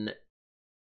and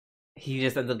he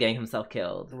just ends up getting himself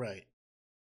killed. Right.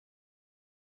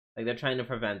 Like, they're trying to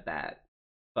prevent that.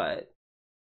 But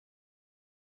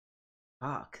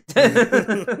fuck.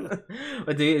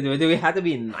 But do we have to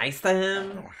be nice to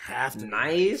him? I don't have to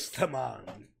nice. Be nice. Come on.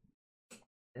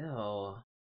 Ew.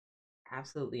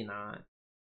 Absolutely not.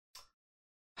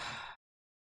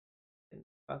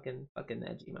 Fucking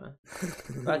Nejima.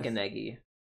 Fucking Negi.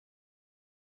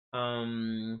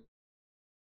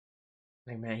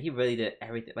 Like, man, he really did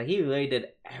everything. Like, he really did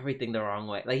everything the wrong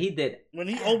way. Like, he did. When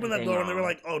he opened that door, and they were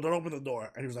like, "Oh, don't open the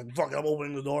door," and he was like, "Fuck, I'm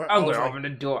opening the door." I'm gonna open the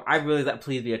door. I really thought,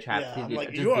 please be a trap. Yeah, please be a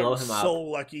trap. Just blow him so up. So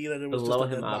lucky that it was blow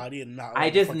just a him dead up. body and not.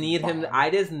 I just need him. Bomb. I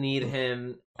just need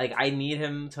him. Like, I need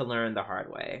him to learn the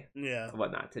hard way. Yeah. Of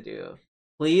what not to do.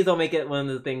 Please don't make it one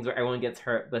of the things where everyone gets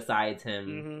hurt besides him.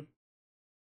 Mm-hmm.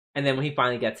 And then when he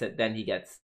finally gets it, then he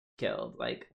gets killed.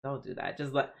 Like, don't do that.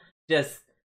 Just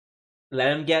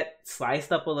let him get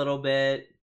sliced up a little bit.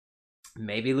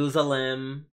 Maybe lose a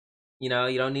limb. You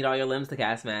don't need all your limbs to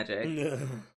cast magic.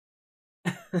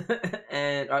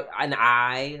 And an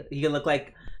eye. He could look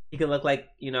like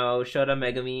Shota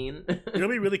Megumin. It'd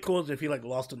be really cool if he like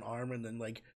lost an arm and then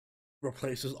like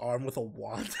replace his arm with a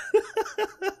wand.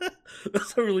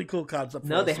 That's a really cool concept.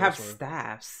 No, they have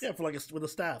staffs. Yeah, with a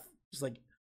staff, just like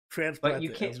transplant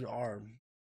it as your arm.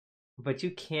 But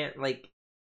you can't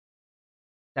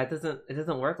that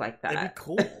doesn't work like that. It'd be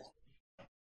cool.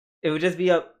 It would just be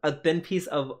a thin piece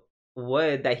of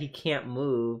wood that he can't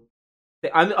move.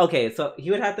 Okay, so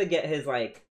he would have to get his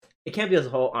it can't be his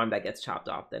whole arm that gets chopped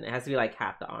off. Then it has to be like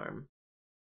half the arm.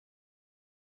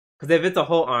 Because if it's a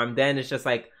whole arm, then it's just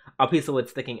like a piece of wood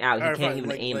sticking out. He can't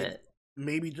even aim it.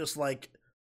 Maybe just like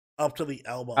up to the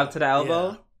elbow. Up to the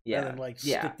elbow? Yeah. And then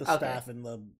stick the staff in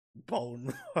the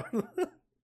bone.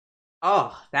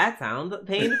 Oh, that sounds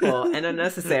painful and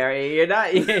unnecessary. You're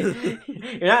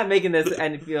not making this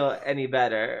feel any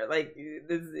better. Like,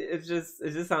 it's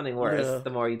just sounding worse the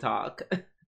more you talk.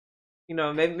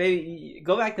 Maybe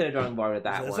go back to the drawing board with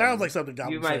that. It sounds like something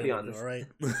you might be on this, right?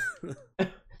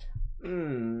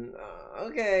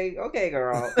 Okay,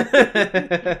 girl.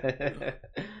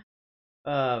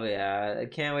 Oh yeah, I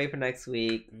can't wait for next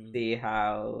week. See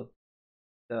how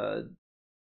the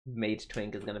Mage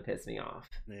Twink is gonna piss me off.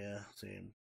 Yeah,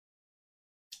 same.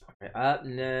 Alright, up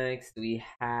next we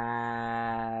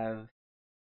have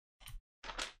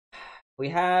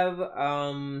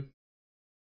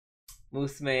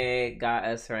Musume got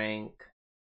S rank.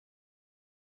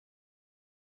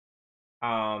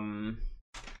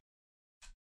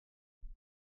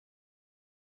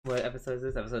 What episode is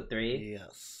this? Episode 3?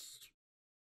 Yes.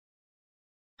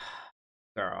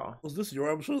 Girl. Was this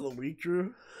your episode of the week,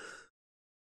 Drew?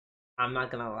 I'm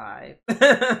not gonna lie.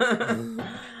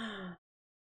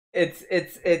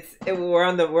 We're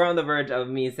on the verge of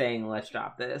me saying let's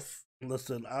drop this.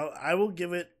 Listen, I will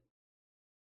give it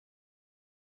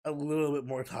a little bit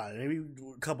more time, maybe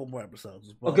a couple more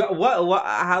episodes. But... Okay, what?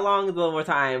 How long is a little more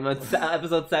time?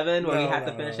 Episode 7, where we have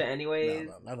to finish it anyways.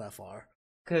 No, not that far.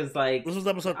 Because this was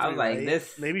episode 3, I was like, right?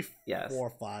 This maybe 4 or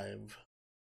 5.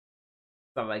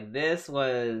 So this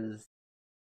was.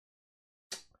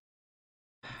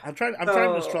 I'm trying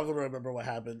to struggle to remember what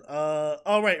happened.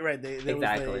 Right.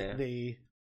 They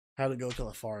had to go to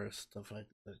the forest. Stuff like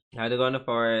that. Had to go in the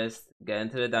forest, get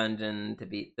into the dungeon to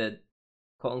beat the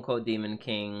quote unquote Demon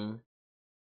King.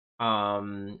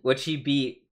 Which he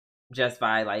beat just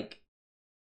by like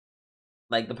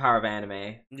the power of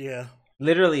anime. Yeah.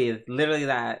 Literally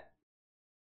that.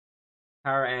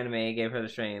 Power anime gave her the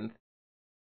strength.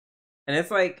 And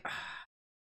it's like,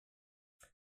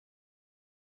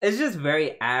 it's just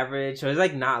very average. So it's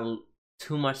like not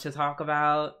too much to talk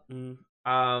about. Mm.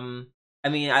 I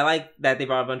mean, I like that they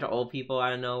brought a bunch of old people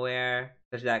out of nowhere.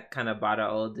 Especially that kind of brought an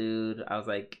old dude. I was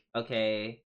like,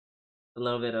 okay, a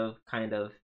little bit of kind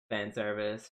of fan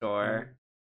service, sure.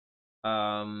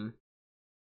 Um,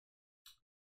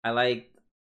 I liked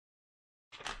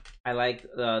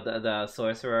the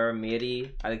sorcerer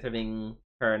Miri. I liked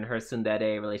her and her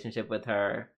tsundere relationship with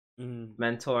her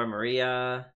mentor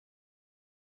Maria.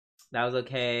 That was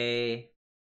okay.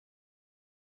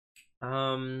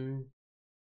 The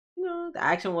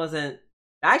action wasn't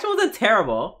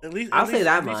terrible. I'll say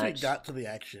that much. At least we got to the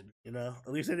action,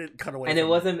 At least they didn't cut away. And it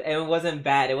wasn't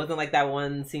bad. It wasn't like that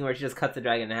one scene where she just cuts the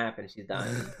dragon in half and she's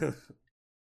done.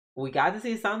 We got to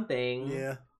see something.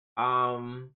 Yeah.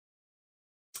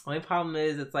 Only problem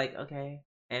is it's like, okay,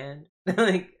 and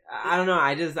like I don't know.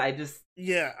 I just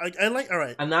yeah. I like. All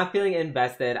right. I'm not feeling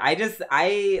invested. I'd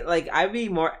be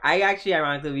more. I actually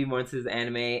ironically be more into this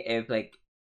anime if like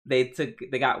they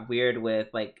got weird with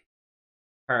like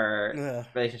her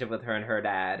relationship with her and her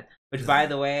dad. Which, by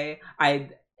the way, I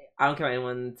don't care what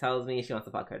anyone tells me. She wants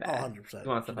to fuck her dad. 100%. She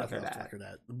wants to fuck her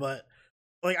dad. But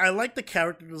like, I like the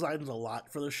character designs a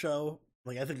lot for the show.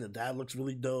 Like, I think the dad looks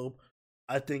really dope.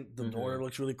 I think the daughter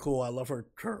looks really cool. I love her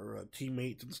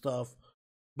teammates and stuff.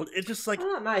 But it's just like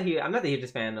I'm not the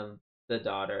hugest fan of the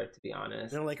daughter, to be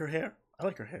honest. You don't like her hair? I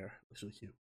like her hair. It's really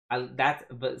cute.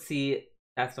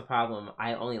 That's the problem.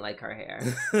 I only like her hair.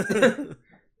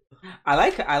 I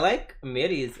like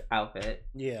Miri's outfit.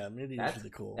 Yeah, Miri is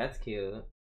really cool. That's cute.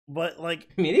 But like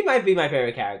Miri might be my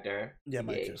favorite character. Yeah,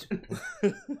 might too.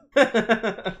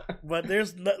 But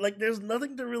there's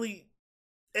nothing to really.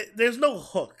 There's no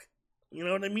hook. You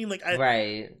know what I mean? Like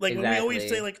right. Like exactly. When we always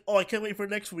say like, "Oh, I can't wait for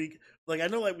next week." Like I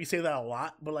know like we say that a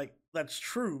lot, but like that's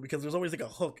true because there's always like a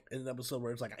hook in an episode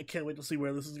where it's like, "I can't wait to see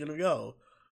where this is gonna go."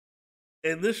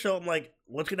 In this show, I'm like,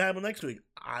 "What's gonna happen next week?"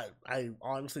 I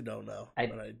honestly don't know,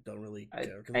 but I don't really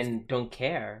care. Don't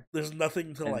care. There's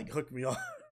nothing to like hook me on.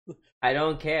 I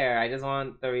don't care. I just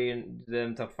want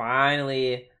them to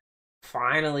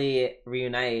finally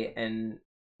reunite and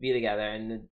be together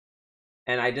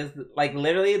and I just like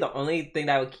literally the only thing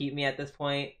that would keep me at this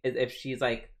point is if she's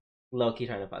like low-key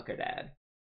trying to fuck her dad.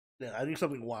 Yeah, I need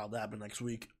something wild to happen next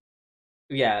week.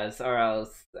 Yes, or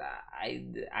else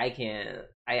I can't.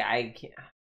 I can't.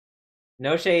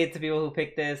 No shade to people who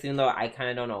picked this, even though I kind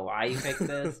of don't know why you picked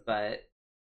this, but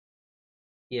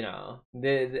you know,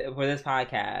 for this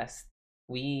podcast,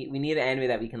 we need an anime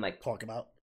that we can like talk about.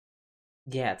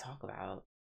 Yeah, talk about.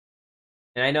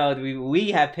 And I know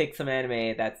we have picked some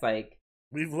anime that's like.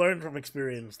 We've learned from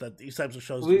experience that these types of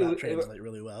shows do not translate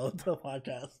really well into the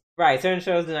podcast. Right, certain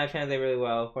shows do not translate really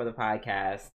well for the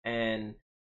podcast, and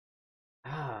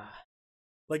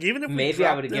like even if maybe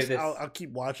I would give this, I'll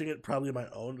keep watching it probably on my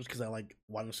own just because I like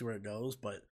want to see where it goes.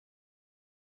 But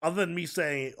other than me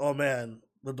saying, "Oh man,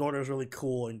 the daughter is really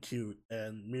cool and cute,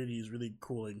 and Miri is really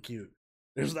cool and cute,"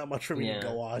 there's not much for me to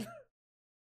go on.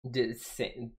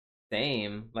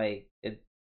 Same, like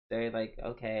they're like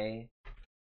okay.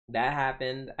 That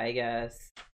happened, I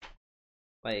guess.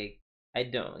 Like, I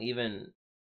don't even.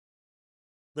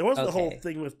 There was the whole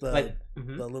thing with the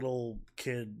little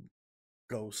kid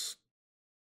ghost,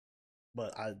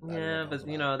 but but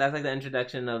you know that's like the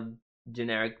introduction of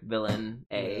generic villain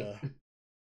A,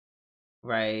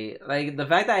 right? Like the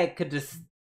fact that I could just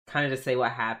kind of just say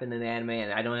what happened in the anime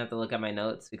and I don't have to look at my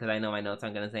notes because I know my notes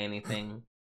aren't gonna say anything.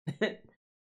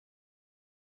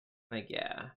 Like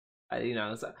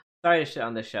so. Sorry to shit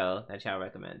on the show that y'all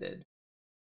recommended.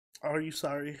 Are you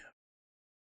sorry?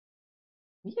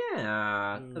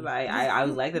 Yeah, because I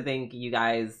would like to think you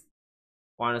guys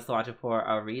want us to watch it for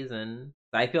a reason.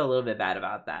 So I feel a little bit bad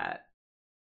about that.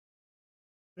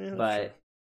 Yeah, but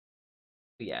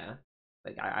yeah,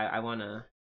 like I wanna.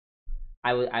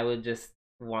 I would just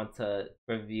want to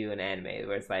review an anime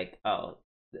where it's like, oh,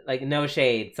 like no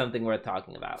shade, something worth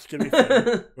talking about. It's gonna be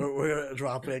fun. we're gonna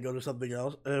drop it and go to something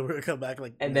else, and we're gonna come back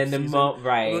like. And then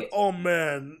right. Like, oh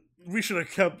man, we should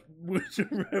have kept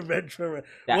Revenge for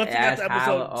once we got to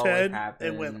episode 10,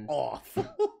 it went off.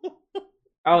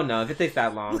 Oh no! If it takes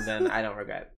that long, then I don't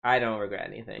regret. I don't regret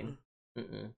anything.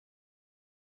 Mm-mm.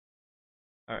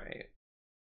 All right.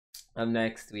 Up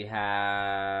next, we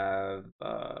have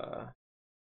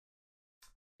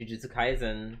Jujutsu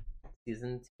Kaisen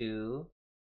season 2.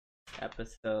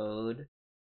 Episode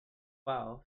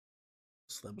 12.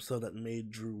 It's the episode that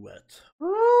made Drew wet.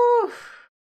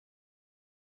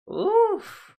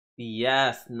 Oof.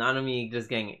 Yes, Nanami just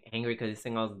getting angry because he's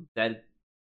seeing all those dead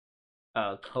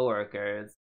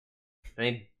coworkers. And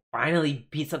he finally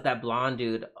beats up that blonde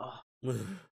dude. Oh.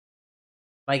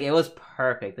 Like, it was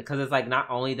perfect because it's like, not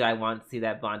only do I want to see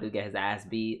that blonde dude get his ass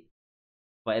beat,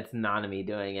 but it's Nanami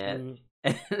doing it.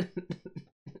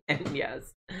 And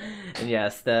yes,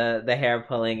 the hair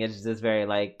pulling is just very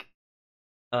like,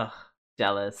 ugh,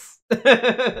 jealous.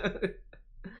 Yeah,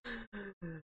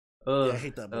 I Ugh,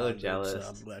 hate that so blonde dude, so jealous.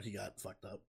 I'm glad he got fucked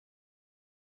up.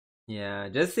 Yeah,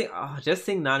 just seeing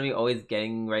Nanami always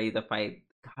getting ready to fight.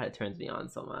 God, it turns me on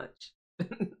so much.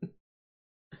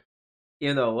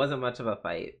 Even though it wasn't much of a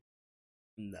fight.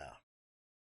 No.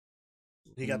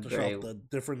 He got to show Very, off the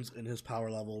difference in his power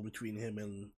level between him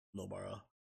and Nobara.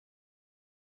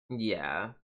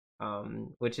 yeah.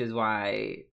 Which is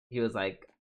why he was like,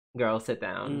 "Girl, sit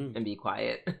down and be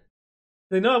quiet."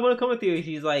 Like, no, I want to come with you.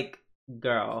 She's like,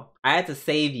 "Girl, I had to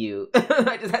save you.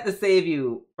 I just had to save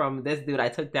you from this dude I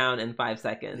took down in 5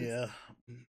 seconds." Yeah,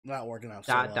 not working out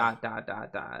so Dot well. dot dot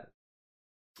dot dot.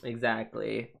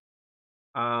 Exactly.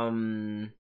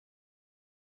 Um,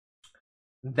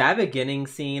 that beginning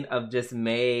scene of just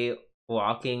May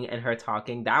walking and her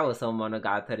talking, that was so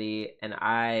Monogatari, and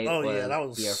I yeah, was that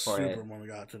was here for super it.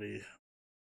 Monogatari.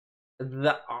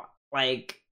 The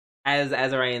like, as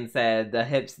Ryan said, the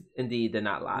hips indeed did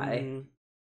not lie.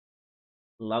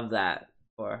 Love that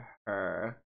for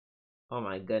her. Oh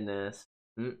my goodness.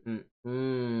 Rest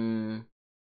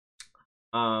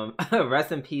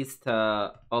in peace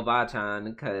to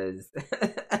Obachan, cause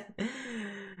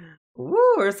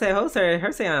woo, her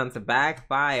seance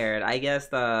backfired. I guess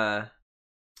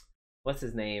what's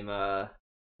his name?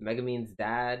 Megumin's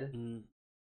dad.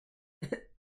 A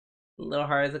little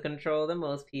harder to control than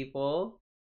most people.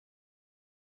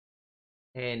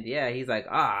 And yeah, he's like,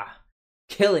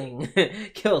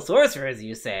 kill sorcerers,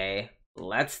 you say?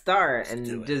 Let's start.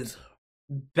 And just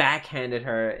backhanded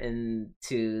her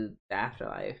into the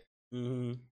afterlife.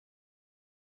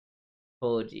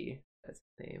 Toji, that's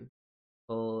his name.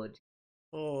 Toji.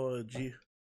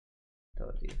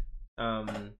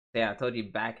 Yeah,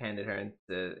 Toji backhanded her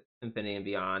into Infinity and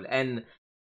Beyond. And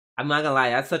I'm not gonna lie,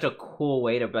 that's such a cool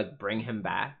way to like bring him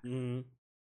back.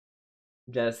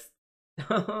 Just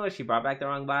she brought back the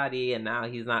wrong body, and now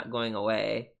he's not going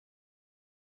away.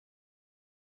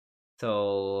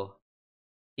 So,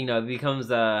 it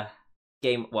becomes a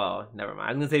game. Well, never mind.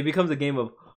 I'm gonna say it becomes a game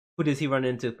of who does he run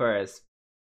into first,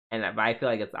 and I feel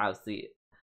like it's obviously.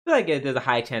 I feel like there's a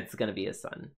high chance it's gonna be his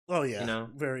son. Oh yeah,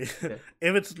 very. If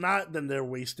it's not, then they're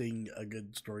wasting a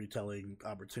good storytelling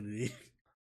opportunity.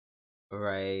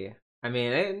 Right. I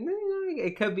mean,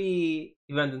 it could be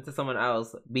he runs into someone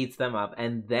else, beats them up,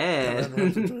 and then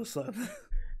runs into his son,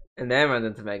 and then runs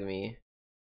into Megumi.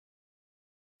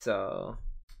 So,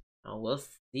 we'll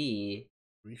see.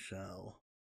 We shall.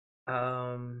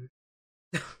 Damn,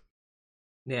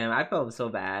 I felt so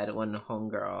bad when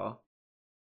Homegirl,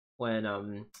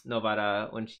 when Novara,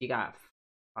 when she got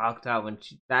fucked up, when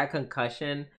that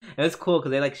concussion. It was cool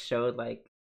because they like showed like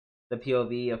the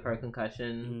POV of her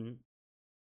concussion.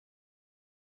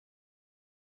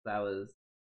 That was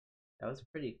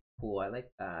pretty cool. I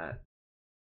like that.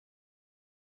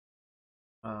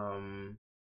 Let's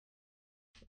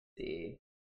see.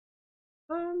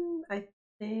 I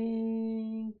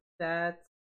think that's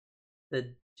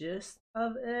the gist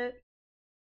of it.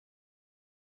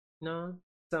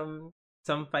 Some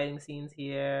fighting scenes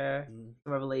here,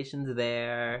 some revelations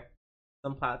there,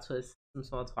 some plot twists, some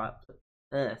small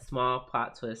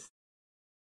plot twists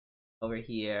over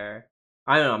here.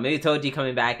 I don't know. Maybe Toji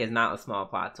coming back is not a small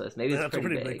plot twist. Maybe it's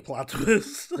pretty big plot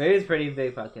twist. Maybe it's pretty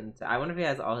big fucking. I wonder if he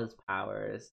has all his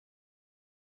powers.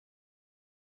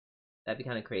 That'd be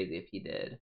kind of crazy if he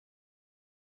did.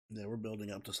 Yeah, we're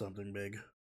building up to something big.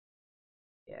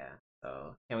 Yeah.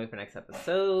 So can't wait for next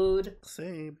episode.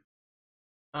 Same.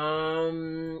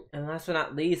 And last but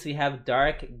not least, we have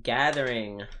Dark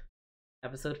Gathering,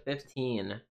 episode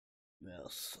 15.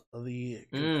 Yes, the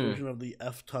conclusion of the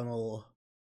F Tunnel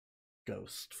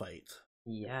ghost fight.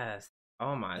 Yes.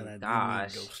 Oh my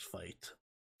gosh. Ghost fight.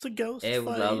 It's a ghost fight. It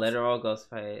was a literal ghost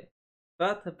fight.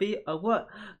 About to be a what?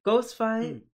 Ghost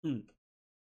fight? I'm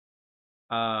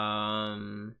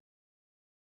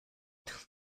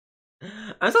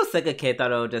so sick of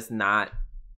Keitaro just not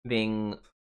being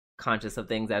conscious of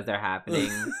things as they're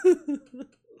happening.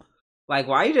 Like,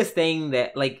 why are you just saying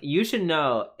that? Like, you should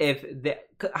know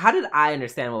how did I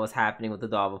understand what was happening with the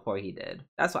doll before he did?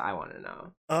 That's what I want to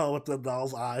know. Oh, with the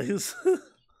doll's eyes?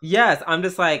 Yes, I'm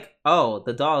just like, oh,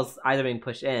 the doll's eyes are being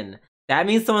pushed in. That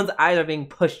means someone's eyes are being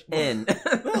pushed in.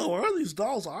 No, where are these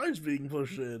dolls' eyes being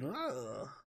pushed in?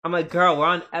 I'm like, girl, we're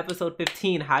on episode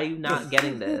 15. How are you not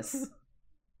getting this?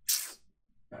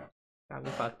 Got me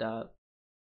fucked up.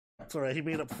 It's alright, he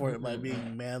made up for it by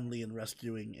being manly and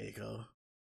rescuing Eiko.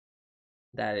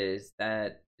 That is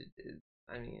that.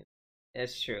 I mean,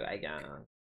 it's true. I guess.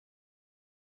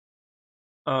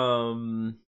 Oh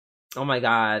my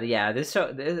god, yeah. This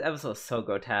episode is so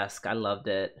grotesque. I loved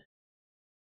it.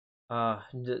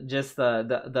 Just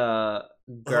the Oh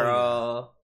yeah,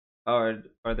 girl or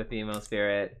the female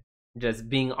spirit just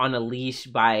being on a leash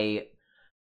by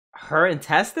her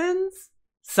intestines,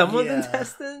 someone's yeah.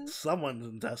 intestines. Someone's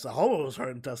intestine. I hope it was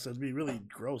her intestines. It'd be really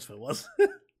gross if it was.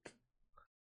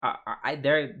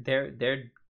 They're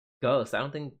ghosts. I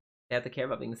don't think they have to care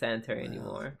about being sanitary Yeah,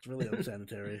 anymore. it's really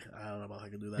unsanitary. I don't know if I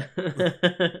can do that.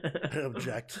 I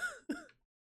object.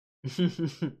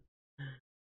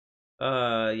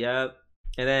 Yep.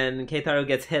 And then Keitaro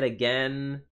gets hit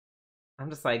again. I'm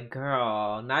just like,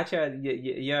 girl, not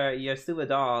your stupid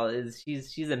doll is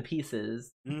she's in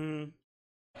pieces. Mm.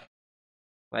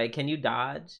 Like, can you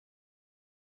dodge?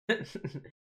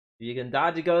 You can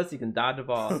dodge a ghost, you can dodge a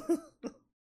ball.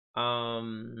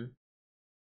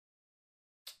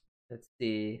 Let's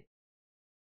see.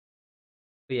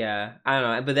 But yeah, I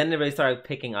don't know. But then they really started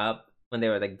picking up when they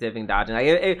were like dipping, dodging. Like,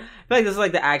 I feel like this was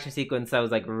like the action sequence that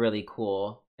was like really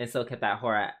cool and still kept that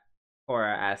horror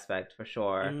aspect for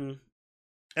sure. Mm.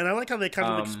 And I like how they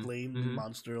kind of explain the Mm-hmm.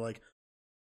 monster. Like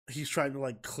he's trying to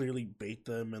like clearly bait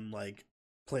them and like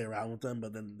play around with them,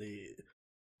 but then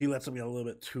he lets them get a little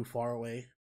bit too far away.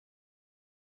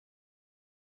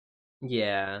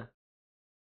 Yeah.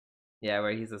 Yeah,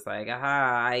 where he's just like,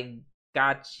 aha, I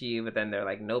got you, but then they're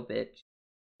like, no, bitch,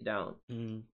 you don't.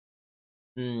 Mm.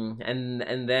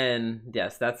 And then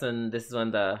yes, this is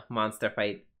when the monster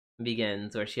fight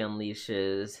begins, where she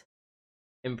unleashes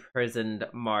imprisoned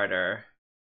martyr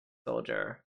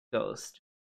soldier ghost.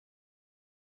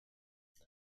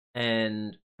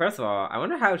 And first of all, I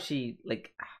wonder how does she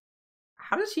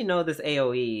know this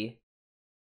AoE?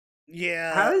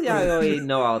 Yeah. How does AoE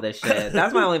know all this shit?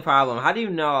 That's my only problem. How do you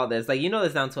know all this? Like, you know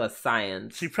this down to a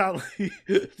science. She probably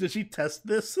did. She test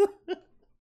this?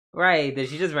 Right? Did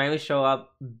she just randomly show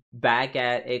up back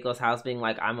at Eiko's house, being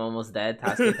like, "I'm almost dead,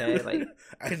 Tasuke"? Like,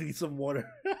 I need some water.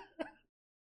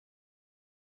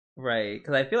 right?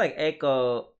 Because I feel like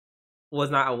Eiko was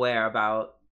not aware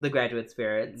about the graduate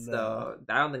spirits, No. so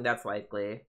I don't think that's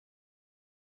likely.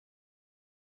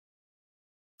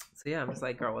 So yeah, I'm just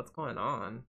like, girl, what's going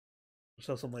on?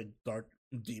 So some like dark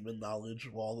demon knowledge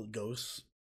of all the ghosts.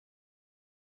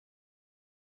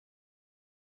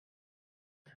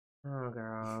 Oh,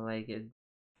 girl, like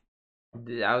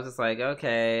I was just like,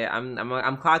 okay, I'm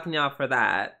clocking you off for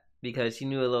that because she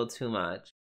knew a little too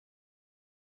much.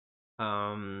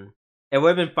 It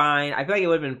would have been fine. I feel like it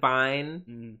would have been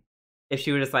fine if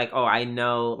she were just like, oh, I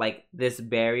know like this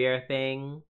barrier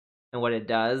thing and what it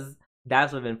does.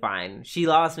 That would have been fine. She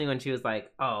lost me when she was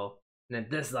like, oh, and then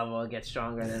this level gets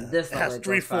stronger, and then this level has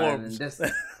 3 forms. and this.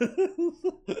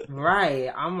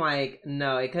 Right. I'm like,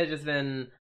 no, it could have just been,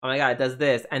 oh my god, it does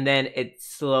this, and then it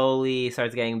slowly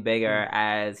starts getting bigger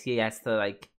as he has to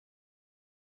like,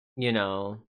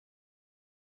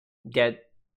 get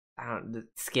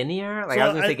skinnier. Like, so I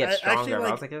was gonna say get stronger, but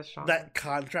I was like, it's stronger. That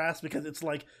contrast, because it's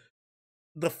like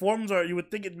the forms are, you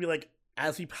would think it'd be like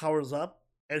as he powers up,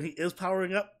 and he is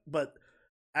powering up, but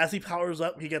as he powers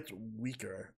up, he gets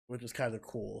weaker, which is kind of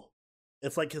cool.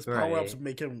 It's like his power ups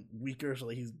make him weaker, so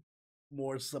that he's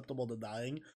more susceptible to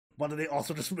dying, but then they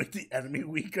also just make the enemy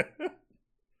weaker.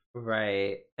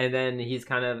 Right. And then he's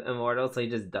kind of immortal, so he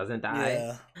just doesn't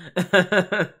die.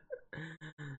 Yeah.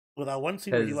 Well, that one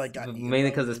scene where he like got mainly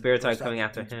because the spirits are coming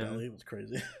after him. Belly, it was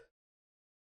crazy.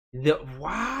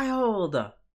 Wild.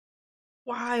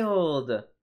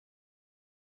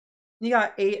 He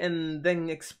got ate and then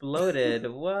exploded.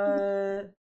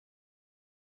 What?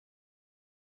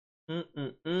 Oh,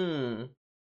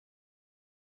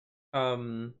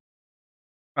 and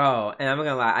I'm not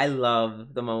gonna lie, I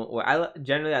love the moment where I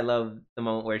love the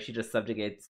moment where she just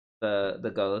subjugates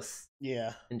the ghosts.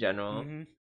 Yeah. In general. He's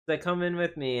like, come in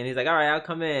with me, and he's like, all right, I'll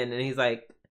come in, and he's like,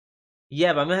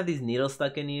 yeah, but I'm gonna have these needles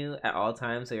stuck in you at all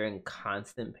times, so you're in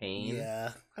constant pain.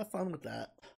 Yeah, have fun with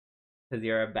that. Because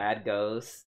you're a bad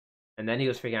ghost. And then he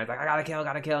was freaking out, like, I gotta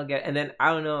kill, and then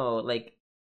I don't know, like,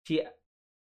 she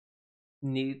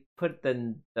put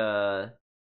the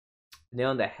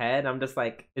nail in the head. I'm just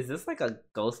like, is this like a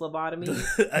ghost lobotomy?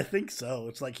 I think so.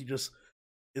 It's like he just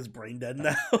is brain dead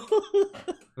now.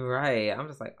 Right. I'm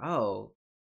just like, oh,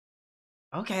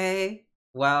 okay,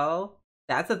 well,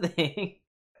 that's a thing.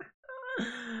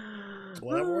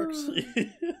 Whatever works.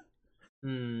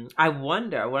 I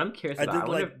wonder. What I'm curious about. I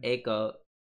wonder if Eiko.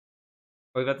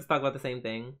 Are we about to talk about the same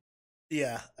thing?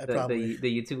 Yeah, the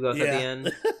YouTube ghost at the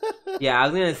end. Yeah, I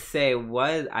was gonna say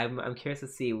what I'm curious to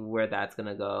see where that's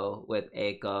gonna go with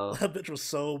Eiko. That bitch was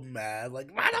so mad.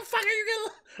 Like, why the fuck are you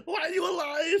gonna? Why are you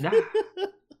No, alive?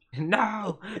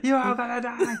 no, you're all gonna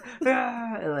die.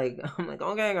 Ah! And like I'm like,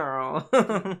 okay, girl.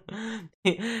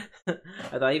 I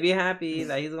thought you'd be happy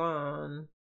that he's gone.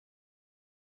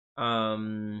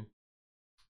 Um,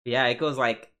 yeah, Eiko's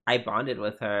like I bonded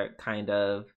with her kind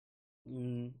of,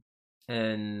 Mm,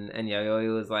 and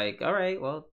Yo-Yo was like, all right,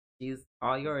 well, she's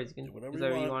all yours. You can do do whatever you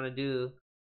whatever you want. want to do.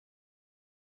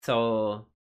 So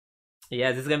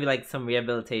yeah, this is gonna be like some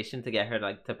rehabilitation to get her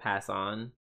like to pass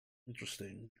on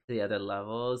Interesting. to the other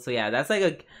levels. So yeah, that's like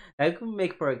a that could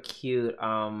make for a cute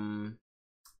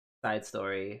side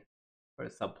story or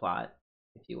subplot,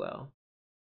 if you will.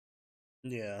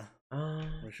 Yeah. Uh,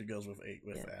 Where she goes with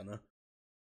yeah. Anna.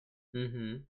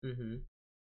 Mm-hmm.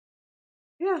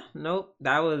 Yeah, nope.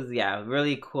 That was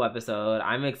really cool episode.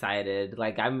 I'm excited.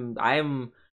 Like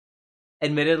I'm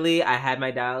admittedly I had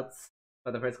my doubts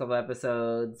for the first couple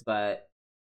episodes, but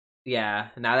yeah,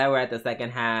 now that we're at the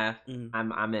second half,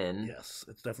 I'm in. Yes,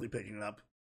 it's definitely picking up.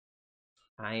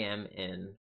 I am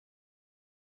in.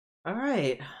 All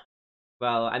right.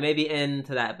 Well, I may be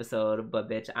into that episode, but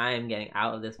bitch, I am getting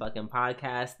out of this fucking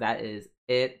podcast. That is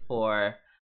it for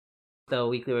the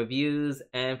weekly reviews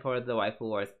and for the Waifu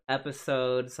Wars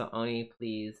episode. So Oni,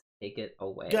 please take it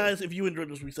away. Guys, if you enjoyed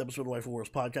this week's episode of Waifu Wars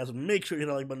podcast, make sure you hit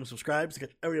the like button and subscribe to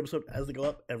catch every episode as they go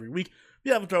up every week. If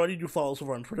you haven't already, do follow us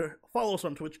over on Twitter, follow us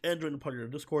on Twitch, and join the party of our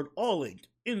Discord, all linked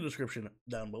in the description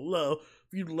down below.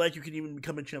 If you'd like, you can even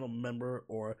become a channel member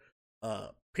or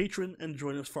patron and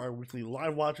join us for our weekly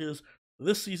live watches.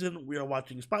 This season, we are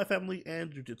watching Spy Family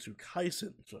and Jujutsu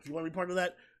Kaisen. So if you want to be part of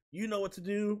that, you know what to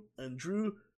do. And Drew,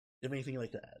 you have anything you'd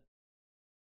like to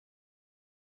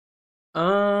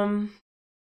add?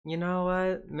 You know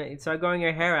what? Start growing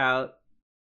your hair out.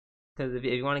 Because if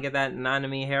you want to get that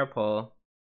Nanami hair pull,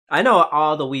 I know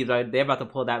all the weebs they're about to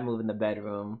pull that move in the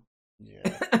bedroom. Yeah,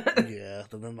 yeah,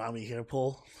 the Nanami hair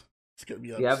pull. It's gonna be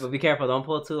yeah, but be careful. Don't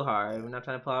pull too hard. Yeah. We're not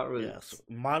trying to pull out roots. Yes,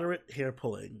 moderate hair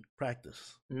pulling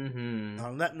practice.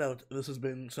 On that note, this has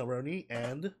been Sabroni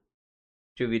and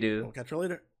Doo. we'll catch you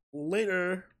later.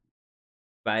 Later.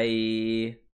 Bye.